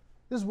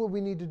 This is what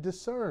we need to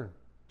discern.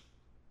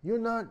 You're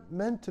not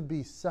meant to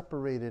be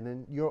separated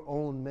in your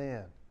own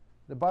man.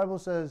 The Bible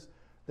says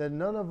that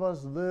none of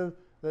us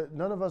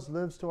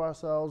lives to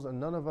ourselves and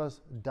none of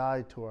us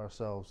die to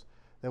ourselves,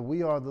 that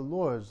we are the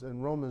Lord's in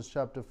Romans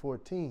chapter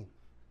 14.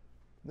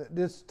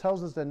 This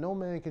tells us that no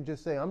man can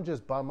just say, I'm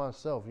just by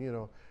myself,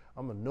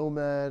 I'm a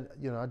nomad,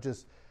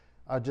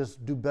 I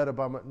just do better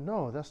by my...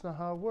 No, that's not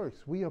how it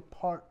works. We are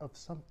part of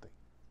something.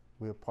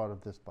 We are part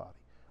of this body.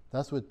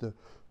 That's what the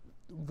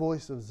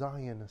voice of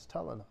Zion is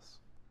telling us.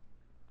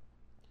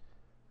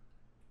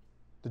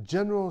 The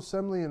General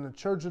Assembly and the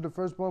Church of the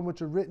Firstborn,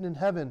 which are written in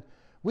heaven,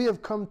 we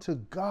have come to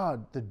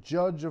God, the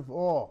judge of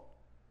all.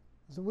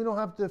 So we don't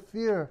have to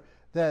fear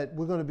that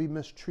we're going to be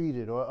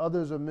mistreated or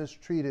others are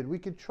mistreated. We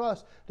can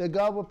trust that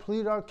God will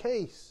plead our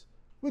case.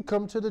 We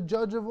come to the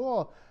judge of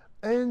all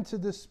and to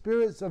the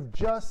spirits of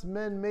just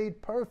men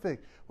made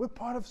perfect. We're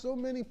part of so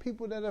many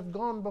people that have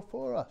gone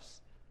before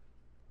us.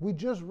 We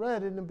just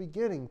read in the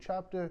beginning,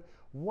 chapter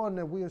 1,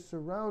 that we are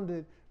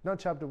surrounded, not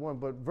chapter 1,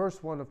 but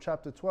verse 1 of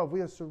chapter 12.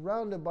 We are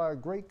surrounded by a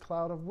great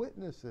cloud of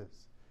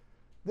witnesses.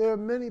 There are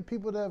many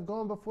people that have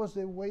gone before us.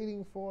 They're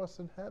waiting for us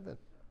in heaven.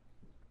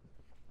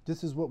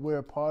 This is what we're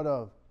a part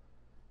of.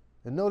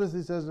 And notice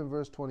he says in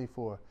verse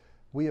 24,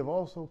 we have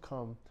also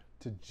come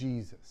to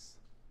Jesus,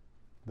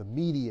 the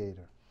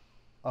mediator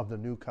of the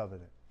new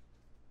covenant.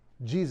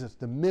 Jesus,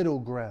 the middle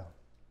ground.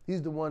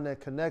 He's the one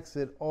that connects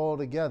it all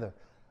together.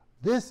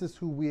 This is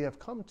who we have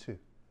come to.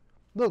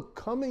 Look,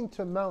 coming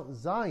to Mount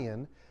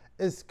Zion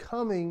is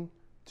coming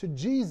to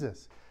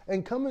Jesus.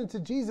 And coming to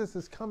Jesus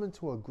is coming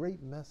to a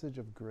great message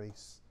of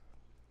grace.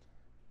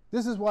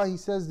 This is why he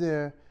says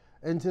there,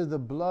 into the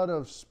blood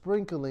of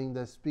sprinkling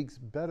that speaks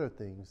better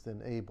things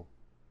than Abel.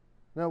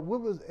 Now,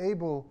 what was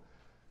Abel,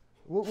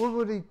 what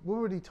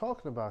were he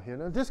talking about here?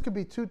 Now, this could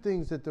be two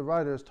things that the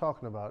writer is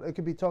talking about. It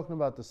could be talking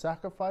about the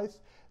sacrifice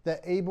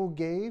that Abel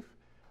gave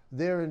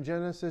there in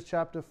Genesis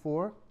chapter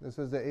 4. It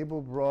says that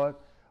Abel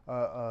brought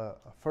a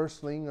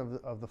firstling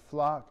of the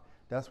flock.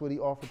 That's what he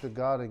offered to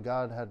God, and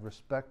God had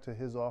respect to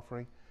his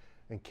offering.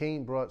 And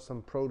Cain brought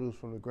some produce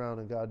from the ground,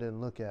 and God didn't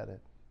look at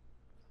it.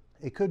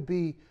 It could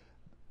be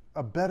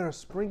a better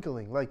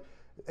sprinkling. Like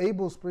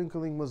Abel's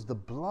sprinkling was the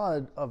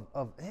blood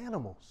of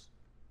animals.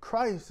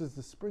 Christ is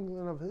the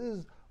sprinkling of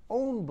his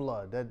own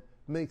blood that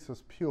makes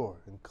us pure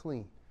and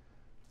clean.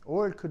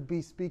 Or it could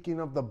be speaking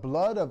of the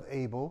blood of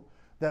Abel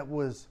that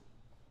was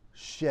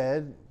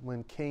shed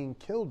when Cain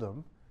killed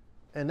him,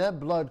 and that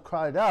blood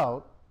cried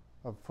out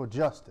for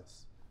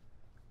justice.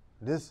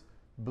 This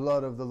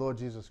blood of the Lord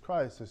Jesus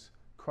Christ is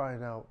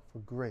crying out for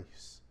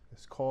grace.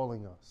 It's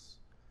calling us,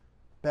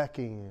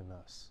 beckoning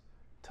us,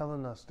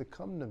 telling us to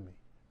come to me,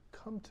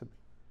 come to me.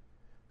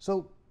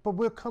 So, but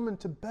we're coming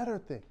to better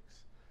things.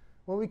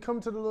 When we come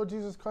to the Lord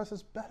Jesus Christ,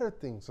 it's better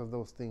things of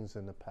those things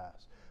in the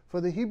past.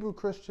 For the Hebrew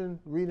Christian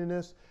reading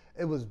this,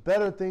 it was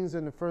better things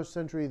in the first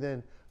century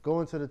than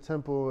going to the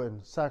temple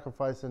and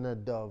sacrificing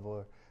that dove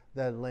or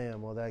that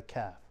lamb or that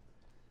calf.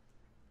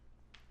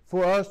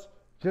 For us,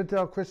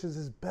 Gentile Christians,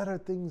 is better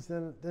things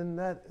than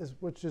that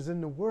which is in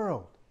the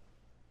world.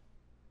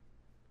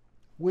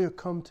 We have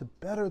come to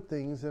better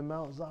things in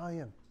Mount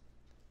Zion.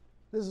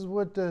 This is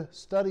what the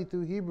study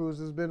through Hebrews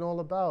has been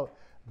all about.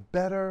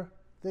 Better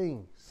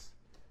things.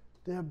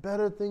 There are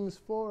better things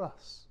for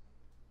us.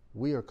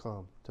 We are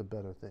come to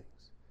better things.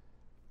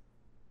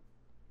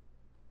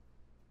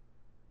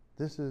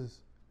 This is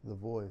the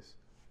voice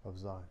of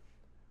Zion.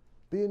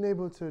 Being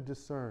able to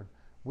discern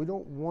We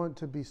don't want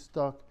to be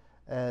stuck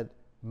at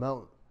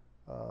Mount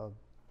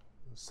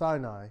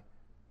Sinai,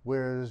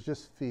 where there's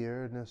just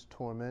fear and there's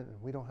torment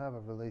and we don't have a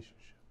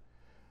relationship.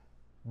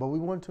 But we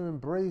want to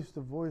embrace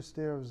the voice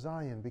there of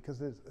Zion, because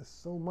there's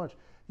so much.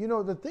 You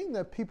know, the thing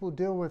that people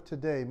deal with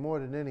today more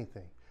than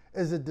anything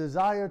is a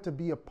desire to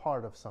be a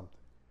part of something.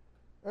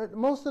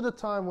 Most of the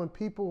time when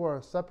people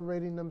are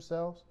separating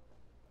themselves,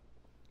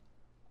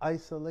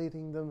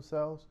 isolating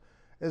themselves,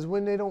 is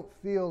when they don't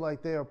feel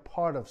like they are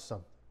part of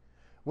something.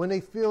 When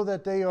they feel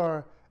that they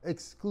are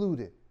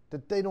excluded,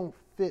 that they don't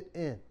fit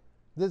in.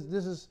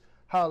 This is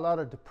how a lot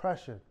of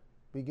depression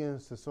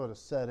begins to sort of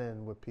set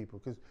in with people,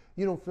 because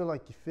you don't feel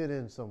like you fit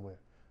in somewhere.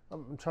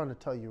 I'm trying to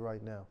tell you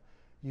right now,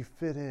 you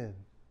fit in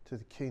to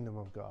the kingdom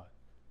of God.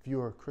 If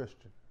you're a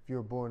Christian, if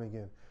you're born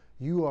again,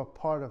 you are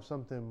part of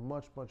something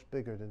much, much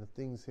bigger than the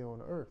things here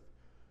on earth.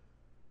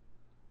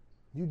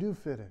 You do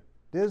fit in.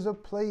 There's a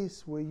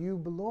place where you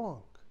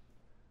belong.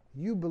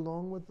 You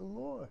belong with the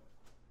Lord.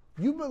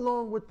 You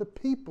belong with the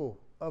people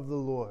of the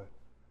Lord.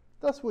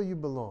 That's where you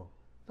belong,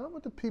 not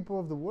with the people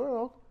of the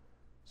world.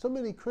 So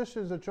many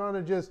Christians are trying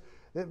to just,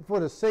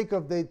 for the sake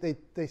of, they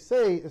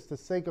say it's the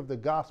sake of the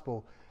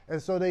gospel, and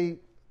so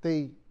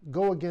they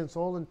go against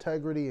all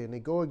integrity and they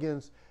go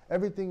against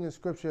everything in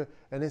Scripture,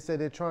 and they say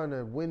they're trying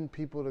to win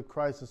people to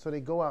Christ, and so they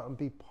go out and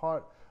be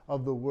part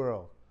of the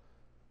world.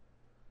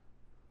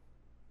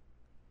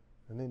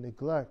 And they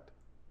neglect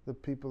the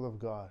people of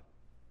God.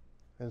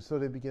 And so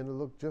they begin to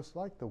look just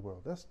like the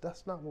world.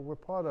 That's not what we're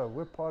part of.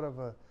 We're part of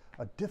a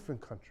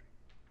different country.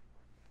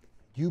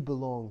 You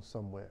belong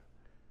somewhere.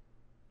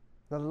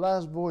 Now, the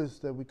last voice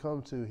that we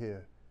come to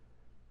here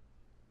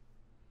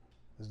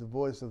is the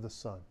voice of the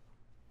Son.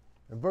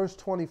 In verse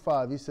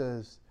 25, he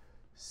says,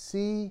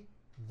 "See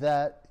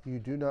that you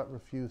do not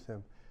refuse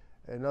him."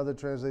 Another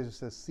translation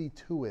says, "See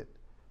to it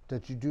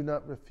that you do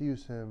not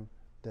refuse him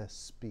that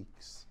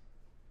speaks."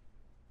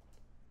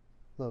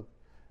 Look,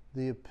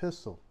 the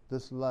epistle,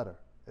 this letter,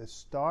 it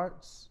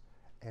starts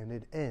and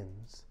it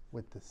ends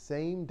with the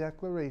same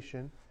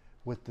declaration,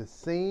 with the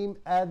same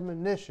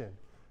admonition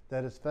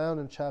that is found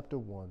in chapter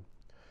 1.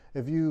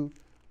 If you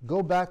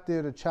go back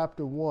there to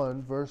chapter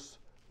 1, verse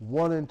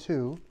 1 and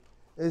 2,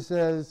 it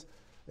says,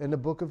 in the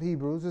book of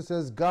Hebrews, it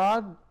says,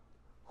 "God,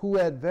 who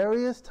at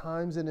various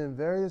times and in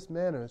various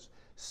manners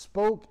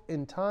spoke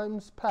in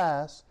times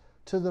past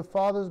to the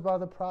fathers by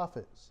the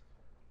prophets,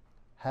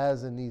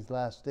 has in these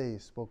last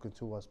days spoken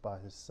to us by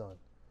his Son,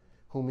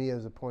 whom he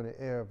has appointed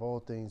heir of all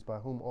things, by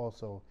whom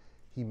also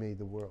he made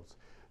the worlds."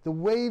 The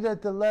way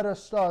that the letter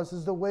starts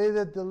is the way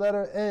that the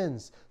letter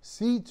ends.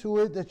 See to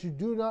it that you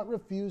do not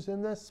refuse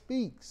him that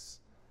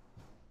speaks.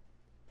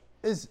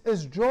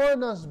 It's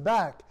drawing us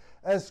back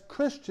as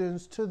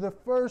Christians to the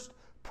first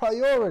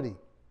priority,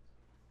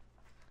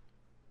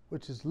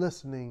 which is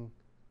listening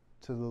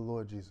to the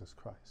Lord Jesus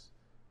Christ.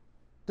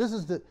 This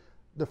is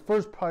the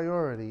first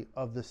priority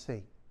of the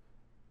saint,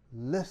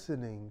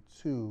 listening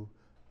to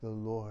the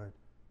Lord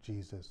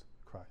Jesus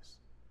Christ.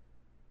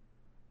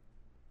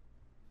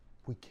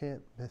 We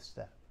can't miss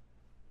that.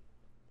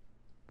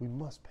 We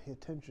must pay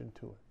attention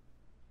to it.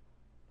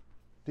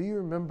 Do you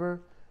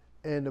remember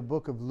in the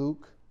book of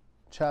Luke,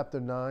 chapter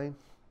 9,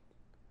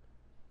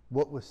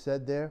 what was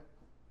said there?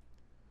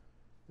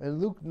 In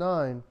Luke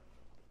 9,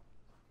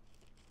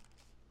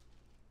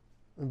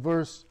 in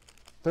verse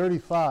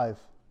 35,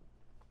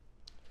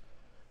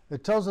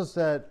 it tells us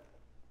that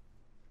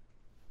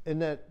in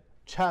that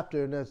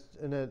chapter,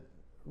 in that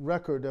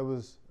record that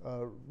was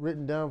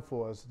written down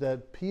for us,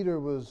 that Peter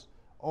was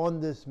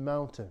on this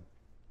mountain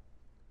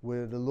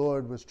where the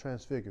Lord was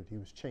transfigured. He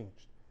was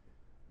changed.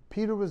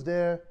 Peter was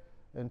there,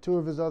 and two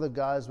of his other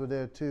guys were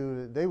there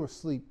too. They were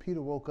asleep.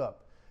 Peter woke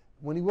up.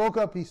 When he woke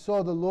up, he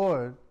saw the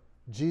Lord,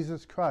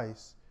 Jesus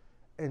Christ,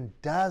 in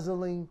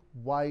dazzling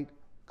white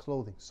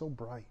clothing, so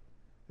bright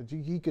that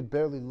he could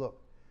barely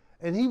look.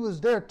 And he was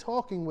there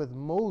talking with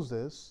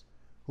Moses,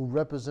 who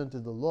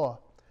represented the law,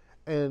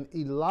 and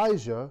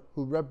Elijah,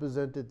 who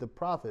represented the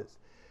prophets.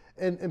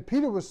 And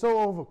Peter was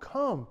so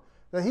overcome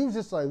that he was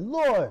just like,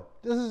 "Lord,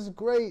 this is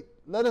great.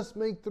 Let us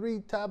make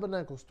 3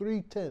 tabernacles,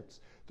 3 tents,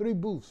 3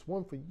 booths.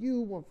 One for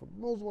you, one for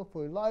Moses, one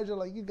for Elijah.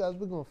 Like, you guys,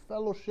 we're going to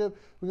fellowship.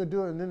 We're going to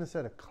do it." And then it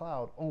said a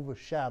cloud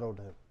overshadowed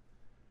him.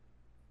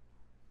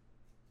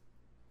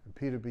 And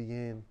Peter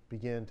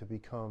began to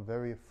become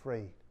very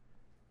afraid.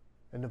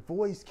 And the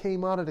voice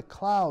came out of the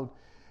cloud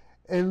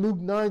in Luke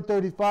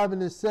 9:35,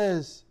 and it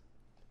says,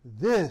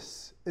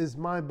 "This is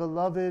my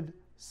beloved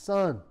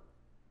Son.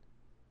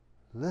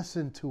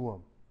 Listen to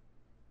him."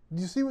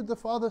 Do you see what the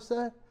Father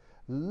said?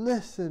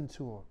 Listen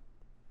to him.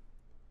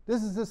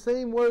 This is the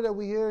same word that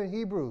we hear in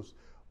Hebrews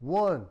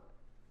 1,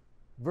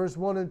 verse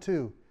 1 and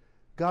 2.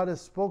 God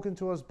has spoken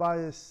to us by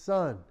his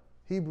Son.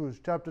 Hebrews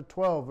chapter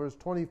 12, verse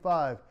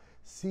 25.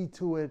 See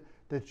to it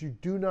that you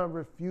do not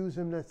refuse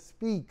him that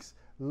speaks.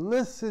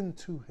 Listen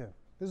to him.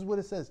 This is what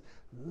it says.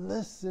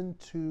 Listen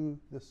to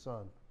the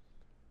Son.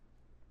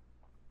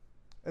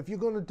 If you're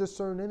going to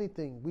discern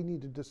anything, we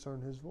need to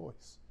discern his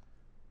voice.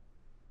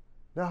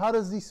 Now, how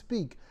does he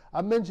speak?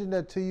 I mentioned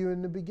that to you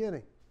in the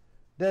beginning,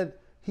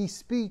 that he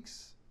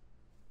speaks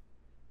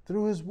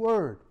through his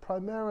word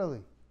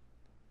primarily.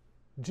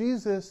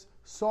 Jesus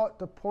sought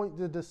to point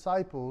the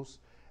disciples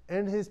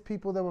and his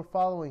people that were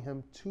following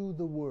him to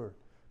the word.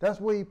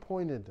 That's where he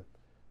pointed them.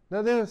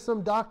 Now there are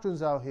some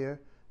doctrines out here,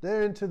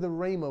 they're into the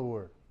Rhema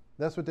word.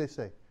 That's what they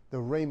say, the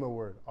Rhema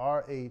word,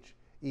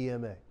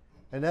 R-H-E-M-A.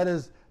 And that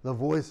is the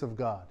voice of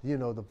God,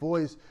 the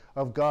voice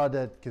of God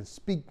that can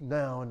speak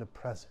now in the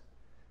present.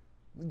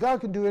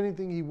 God can do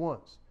anything he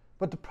wants.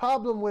 But the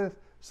problem with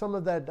some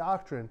of that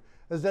doctrine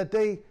is that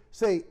they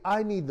say,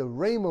 I need the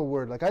Rhema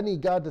word, like I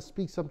need God to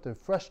speak something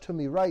fresh to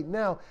me right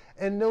now.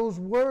 And those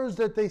words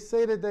that they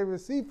say that they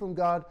receive from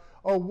God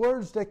are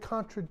words that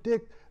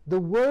contradict the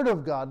word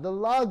of God, the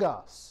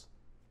Logos,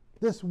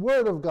 this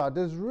word of God,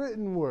 this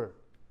written word.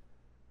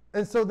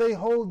 And so they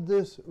hold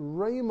this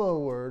Rhema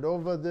word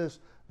over this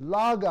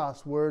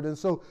Logos word. And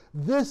so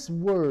this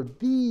word,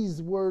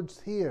 these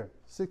words here,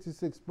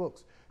 66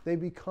 books, they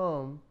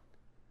become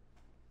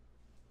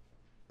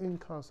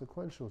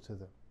inconsequential to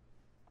them.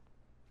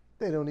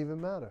 They don't even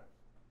matter.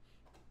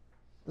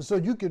 So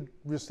you could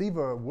receive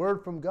a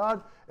word from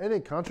God and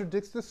it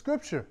contradicts the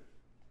scripture.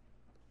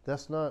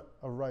 That's not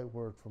a right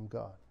word from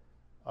God.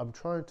 I'm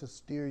trying to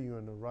steer you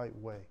in the right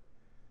way.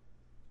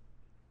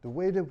 The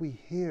way that we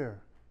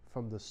hear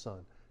from the Son,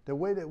 the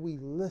way that we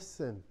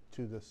listen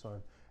to the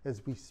Son,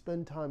 is we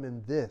spend time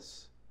in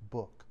this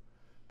book.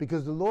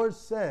 Because the Lord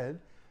said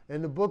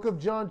in the book of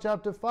John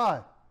chapter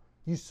 5,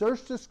 you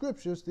search the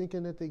scriptures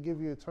thinking that they give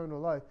you eternal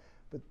life,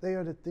 but they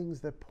are the things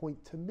that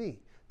point to me.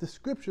 The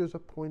scriptures are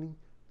pointing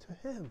to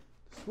him.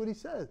 That's what he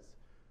says.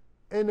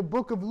 In the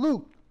book of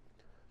Luke,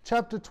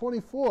 chapter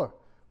 24,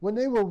 when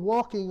they were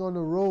walking on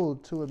the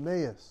road to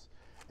Emmaus,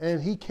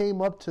 and he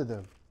came up to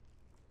them,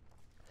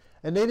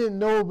 and they didn't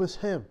know it was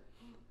him.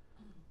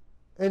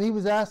 And he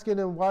was asking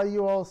them, why are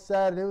you all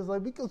sad? And it was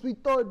like, because we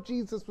thought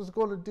Jesus was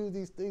going to do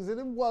these things, and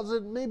it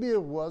wasn't. Maybe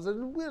it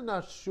wasn't. We're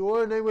not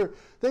sure. And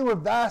they were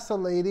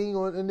vacillating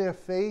in their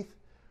faith.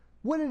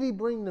 What did he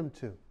bring them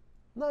to?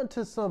 Not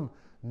to some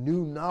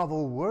new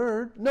novel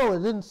word. No, it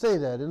didn't say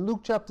that. In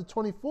Luke chapter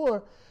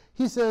 24,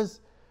 he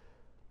says,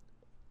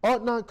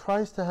 ought not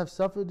Christ to have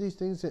suffered these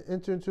things and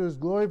enter into his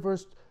glory?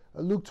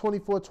 Luke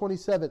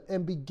 24:27.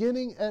 And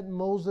beginning at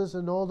Moses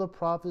and all the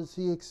prophets,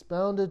 he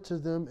expounded to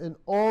them in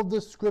all the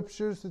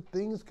scriptures the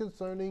things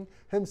concerning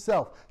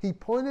himself. He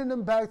pointed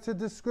them back to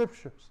the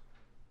scriptures.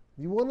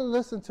 You want to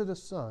listen to the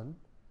Son,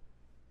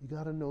 you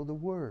got to know the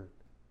Word.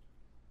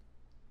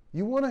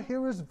 You want to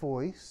hear his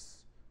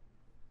voice,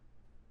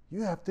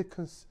 you have to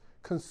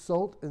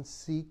consult and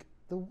seek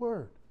the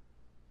Word.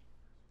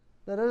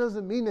 Now, that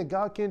doesn't mean that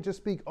God can't just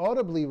speak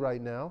audibly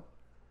right now,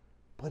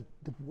 but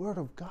the Word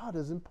of God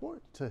is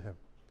important to him.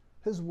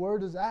 His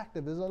Word is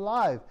active, is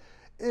alive.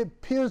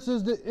 It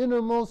pierces the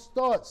innermost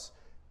thoughts.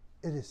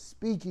 It is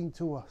speaking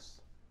to us.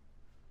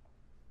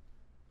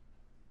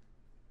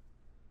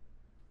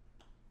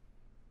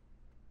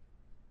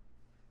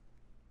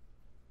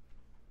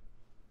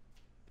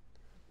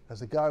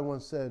 As a guy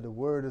once said, the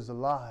Word is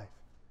alive.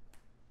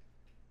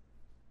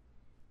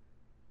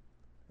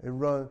 The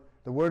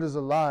Word is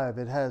alive.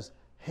 It has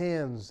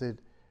hands. It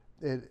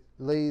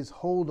lays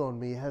hold on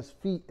me. It has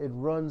feet. It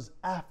runs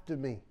after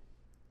me.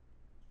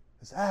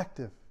 It's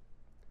active.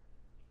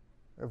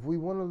 If we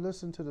want to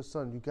listen to the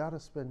Son, you got to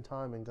spend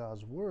time in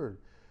God's Word.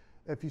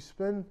 If you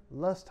spend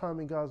less time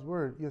in God's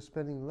Word, you're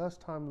spending less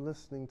time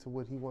listening to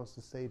what he wants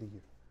to say to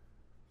you.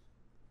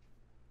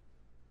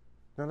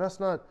 Now, that's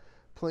not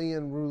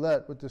playing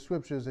roulette with the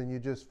scriptures and you're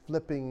just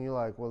flipping and you're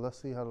like, well,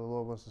 let's see how the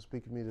Lord wants to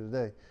speak to me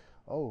today.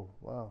 Oh,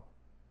 wow.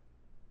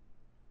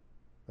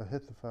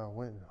 Ahithophel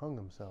went and hung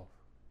himself.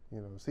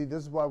 See,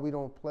 this is why we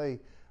don't play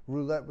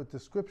roulette with the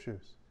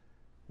scriptures.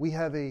 We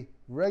have a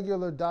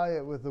regular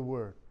diet with the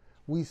Word.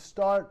 We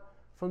start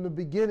from the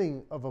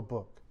beginning of a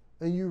book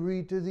and you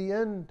read to the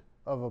end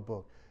of a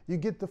book. You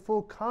get the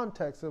full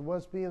context of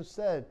what's being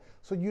said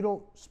so you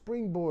don't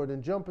springboard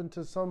and jump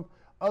into some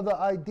other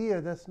idea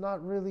that's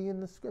not really in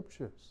the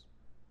scriptures.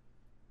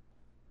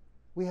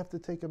 We have to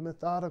take a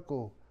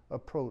methodical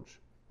approach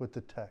with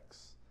the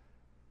text.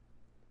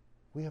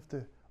 We have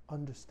to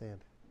understand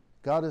it.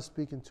 God is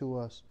speaking to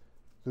us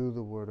through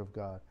the Word of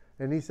God.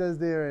 And he says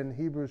there in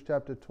Hebrews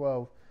chapter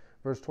 12,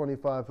 verse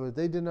 25, for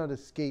they did not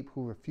escape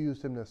who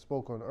refused him that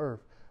spoke on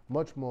earth,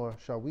 much more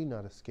shall we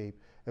not escape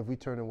if we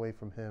turn away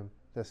from him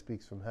that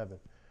speaks from heaven.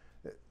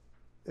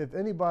 If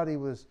anybody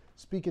was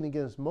speaking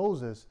against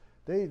Moses,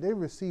 they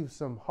received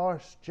some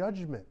harsh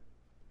judgment.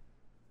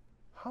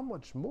 How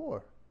much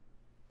more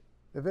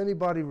if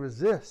anybody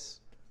resists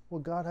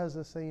what God has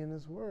to say in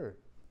his Word?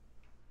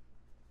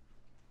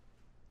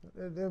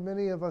 There are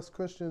many of us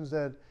Christians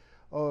that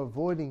are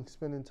avoiding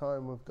spending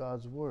time with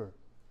God's Word.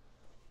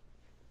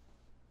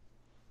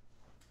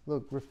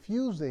 Look,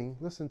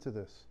 listen to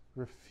this,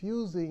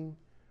 refusing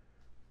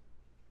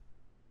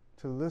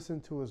to listen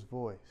to his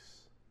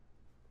voice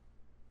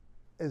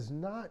is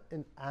not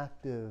an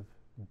active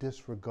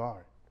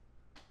disregard.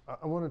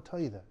 I want to tell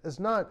you that. It's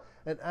not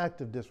an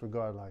active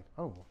disregard like,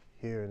 I don't want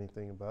to hear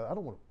anything about it. I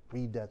don't want to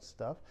read that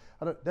stuff.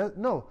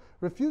 No,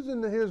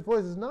 refusing to hear his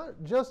voice is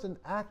not just an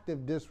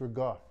active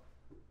disregard.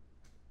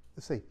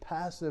 It's a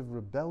passive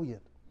rebellion.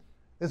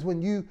 It's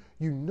when you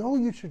know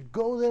you should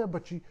go there,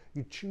 but you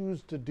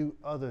choose to do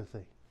other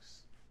things.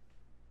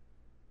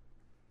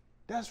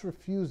 That's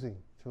refusing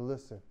to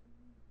listen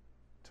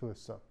to his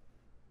son.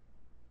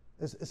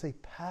 It's a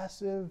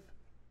passive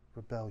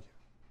rebellion.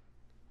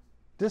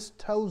 This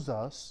tells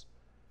us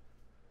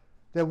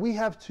that we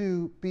have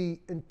to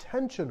be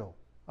intentional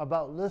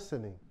about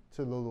listening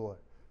to the Lord.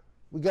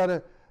 We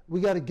gotta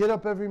get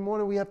up every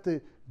morning. We have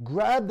to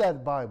grab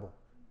that Bible.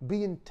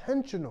 Be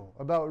intentional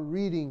about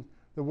reading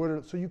the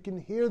Word so you can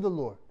hear the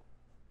Lord.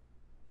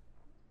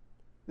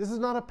 This is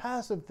not a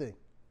passive thing.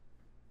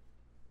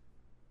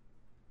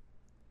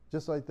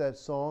 Just like that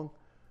song,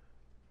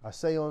 I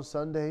say on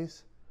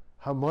Sundays,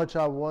 how much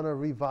I want a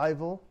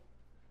revival.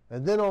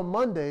 And then on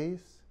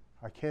Mondays,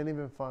 I can't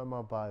even find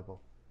my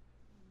Bible.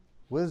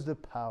 Where's the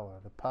power?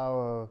 The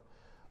power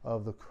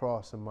of the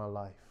cross in my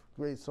life.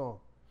 Great song.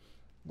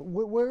 But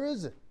where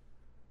is it?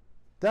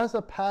 That's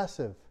a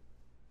passive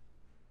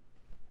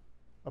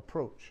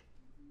approach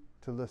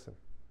to listen.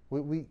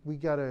 We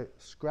got to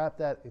scrap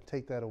that and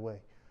take that away.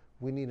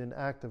 We need an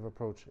active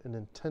approach, an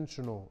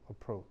intentional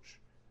approach.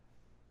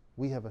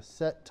 We have a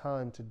set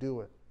time to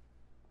do it.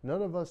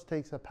 None of us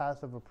takes a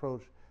passive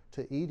approach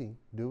to eating,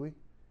 do we?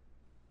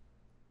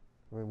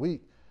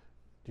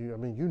 I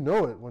mean, you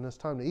know it when it's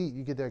time to eat.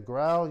 You get that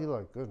growl, you're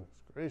like, goodness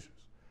gracious.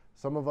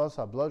 Some of us,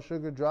 our blood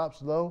sugar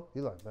drops low.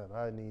 You're like, man,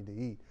 I need to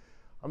eat.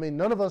 I mean,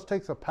 none of us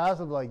takes a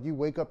passive, like you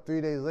wake up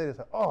 3 days later and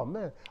say, oh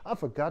man, I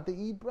forgot to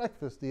eat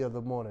breakfast the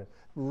other morning.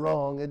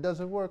 Wrong, it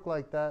doesn't work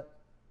like that.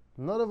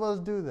 None of us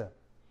do that.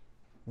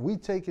 We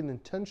take an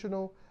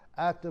intentional,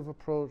 active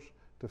approach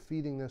to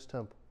feeding this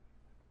temple.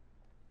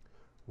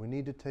 We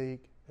need to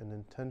take an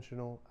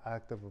intentional,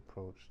 active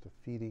approach to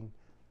feeding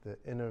the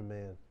inner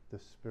man, the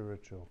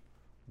spiritual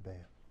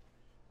man.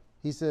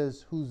 He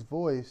says, whose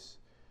voice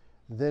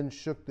then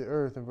shook the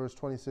earth in verse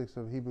 26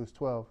 of Hebrews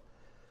 12.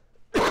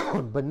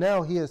 But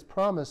now he has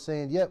promised,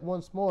 saying, yet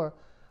once more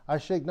I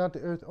shake not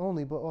the earth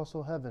only, but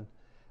also heaven.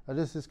 Now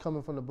this is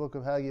coming from the book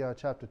of Haggai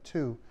chapter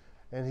 2,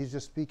 and he's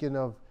just speaking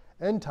of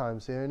end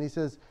times here. And he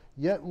says,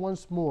 yet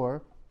once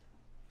more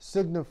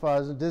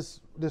signifies, this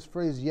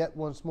phrase, yet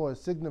once more,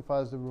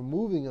 signifies the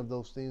removing of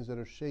those things that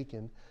are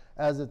shaken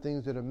as the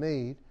things that are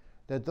made,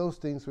 that those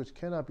things which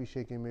cannot be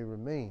shaken may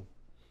remain.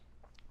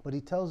 But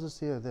he tells us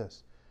here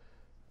this: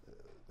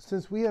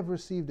 since we have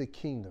received a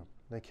kingdom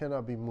that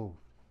cannot be moved,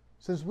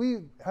 since we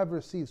have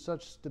received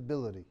such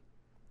stability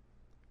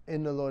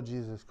in the Lord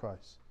Jesus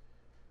Christ,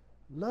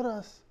 let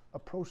us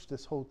approach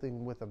this whole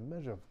thing with a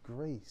measure of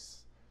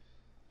grace,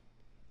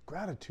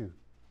 gratitude.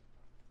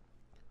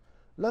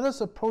 Let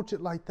us approach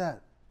it like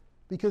that,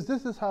 because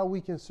this is how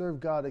we can serve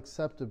God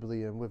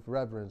acceptably and with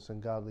reverence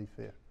and godly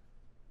fear.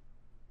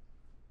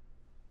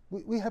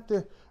 We have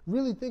to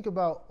really think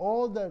about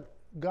all that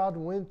God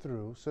went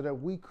through so that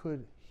we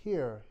could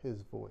hear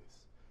his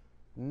voice,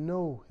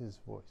 know his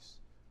voice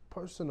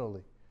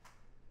personally.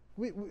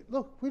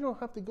 Look, we don't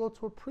have to go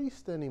to a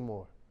priest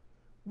anymore.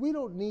 We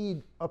don't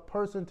need a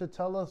person to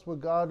tell us what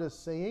God is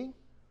saying.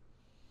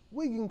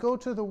 We can go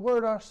to the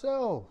Word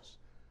ourselves.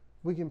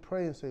 We can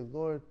pray and say,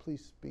 Lord,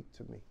 please speak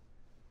to me.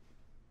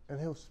 And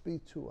he'll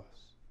speak to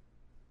us.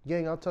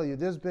 Gang, I'll tell you,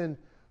 there's been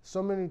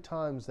so many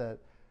times that,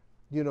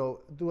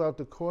 throughout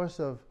the course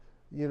of,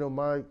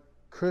 my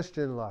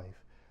Christian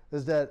life,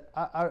 is that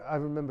I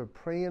remember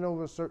praying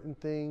over certain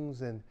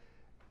things, and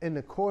in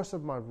the course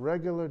of my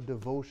regular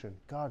devotion,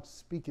 God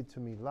speaking to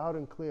me loud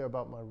and clear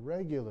about my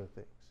regular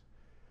things.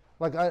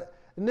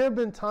 And there have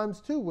been times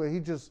too where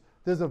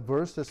there's a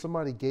verse that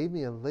somebody gave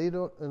me and laid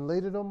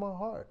it on my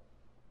heart.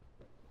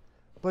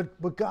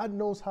 But God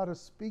knows how to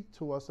speak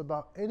to us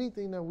about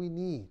anything that we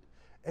need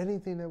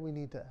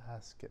to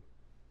ask him.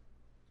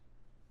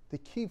 The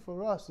key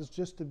for us is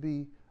just to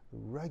be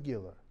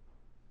regular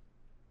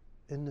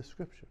in the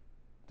Scripture,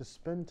 to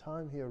spend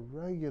time here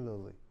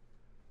regularly,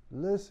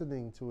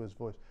 listening to his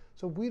voice,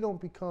 so we don't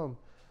become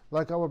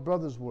like our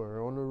brothers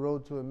were on the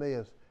road to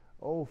Emmaus,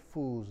 oh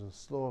fools and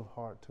slow of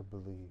heart to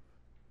believe.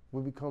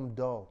 We become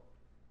dull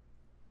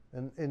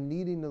and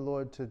needing the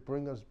Lord to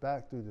bring us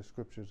back through the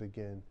Scriptures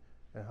again,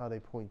 and how they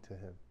point to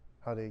him,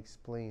 how they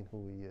explain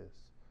who he is.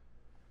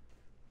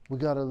 We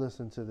got to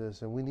listen to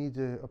this, and we need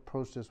to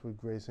approach this with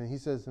grace. And he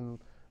says in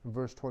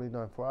verse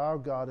 29, for our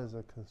God is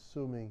a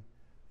consuming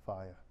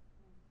fire.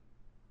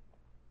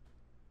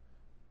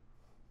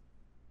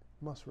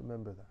 Must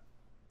remember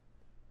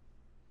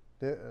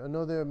that. I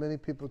know there are many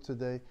people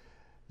today,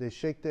 they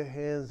shake their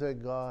hands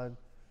at God.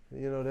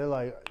 They're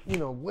like,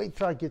 wait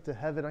till I get to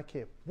heaven. I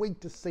can't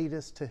wait to say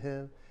this to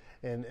him.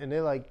 And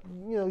they're like,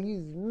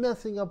 he's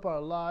messing up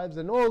our lives,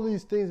 and all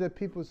these things that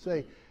people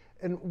say.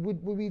 And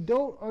what we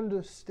don't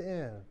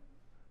understand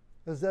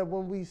is that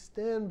when we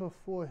stand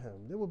before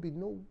him, there will be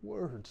no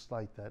words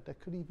like that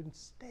could even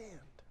stand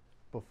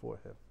before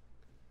him.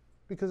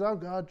 Because our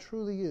God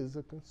truly is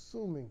a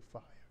consuming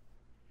fire.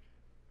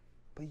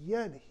 But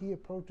yet he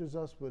approaches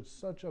us with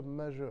such a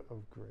measure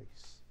of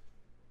grace.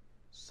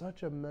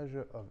 such a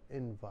measure of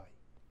invite.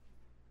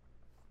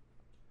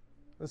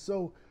 And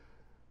so,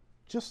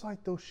 just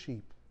like those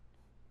sheep,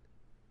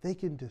 they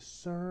can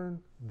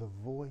discern the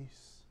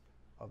voice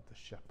of the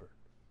shepherd.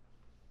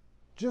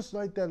 Just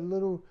like that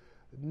little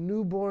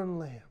newborn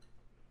lamb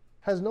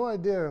has no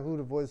idea who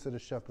the voice of the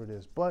shepherd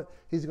is, but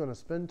he's going to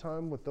spend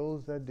time with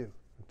those that do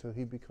until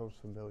he becomes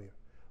familiar.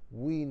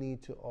 We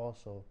need to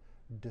also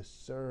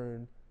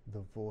discern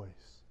the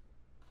voice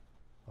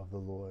of the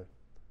Lord.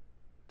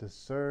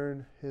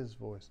 Discern his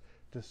voice.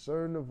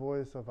 Discern the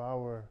voice of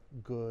our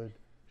good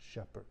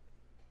shepherd.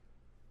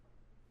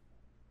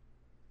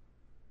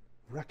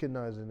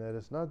 Recognizing that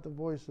it's not the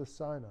voice of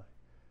Sinai,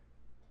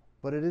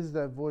 but it is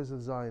that voice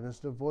of Zion. It's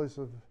the voice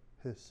of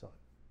his son.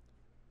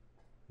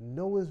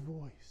 Know his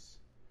voice.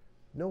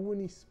 Know when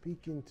he's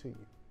speaking to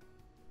you.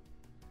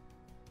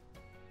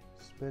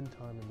 Spend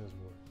time in his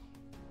word.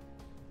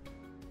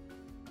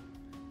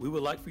 We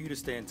would like for you to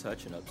stay in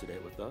touch and up to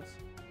date with us.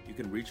 You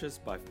can reach us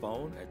by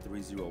phone at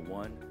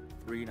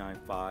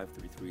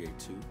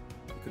 301-395-3382.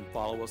 You can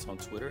follow us on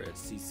Twitter at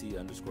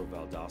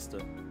cc_Valdosta.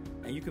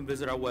 And you can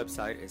visit our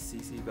website at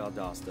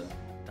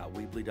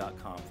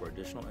ccvaldosta.weebly.com for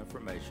additional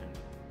information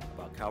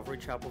about Calvary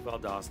Chapel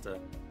Valdosta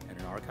and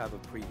an archive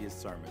of previous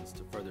sermons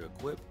to further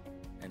equip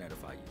and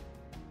edify you.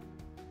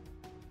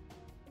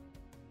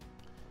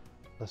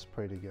 Let's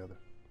pray together.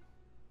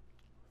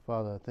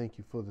 Father, I thank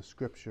you for the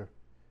scripture,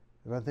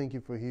 and I thank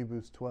you for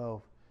Hebrews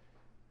 12,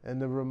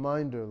 and the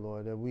reminder,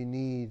 Lord, that we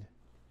need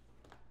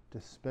to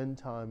spend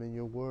time in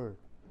your word,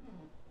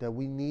 that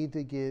we need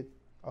to get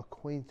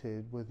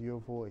acquainted with your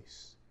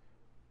voice.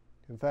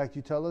 In fact,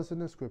 you tell us in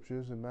the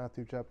scriptures in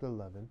Matthew chapter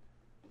 11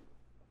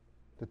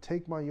 to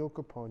take my yoke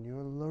upon you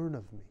and learn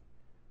of me.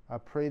 I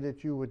pray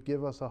that you would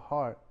give us a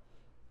heart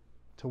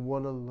to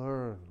want to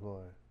learn,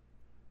 Lord,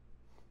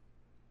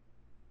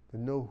 to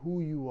know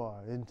who you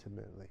are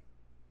intimately,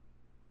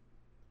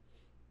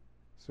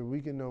 so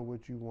we can know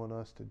what you want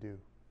us to do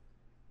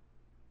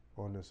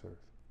on this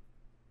earth.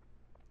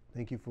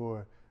 Thank you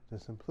for the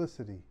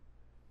simplicity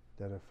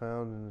that are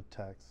found in the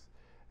text.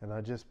 And I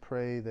just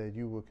pray that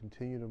you will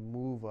continue to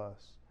move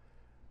us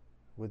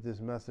with this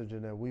message,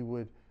 and that we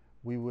would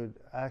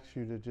ask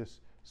you to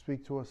just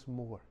speak to us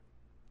more,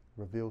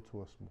 reveal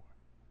to us more.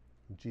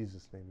 In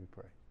Jesus' name we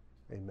pray.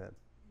 Amen.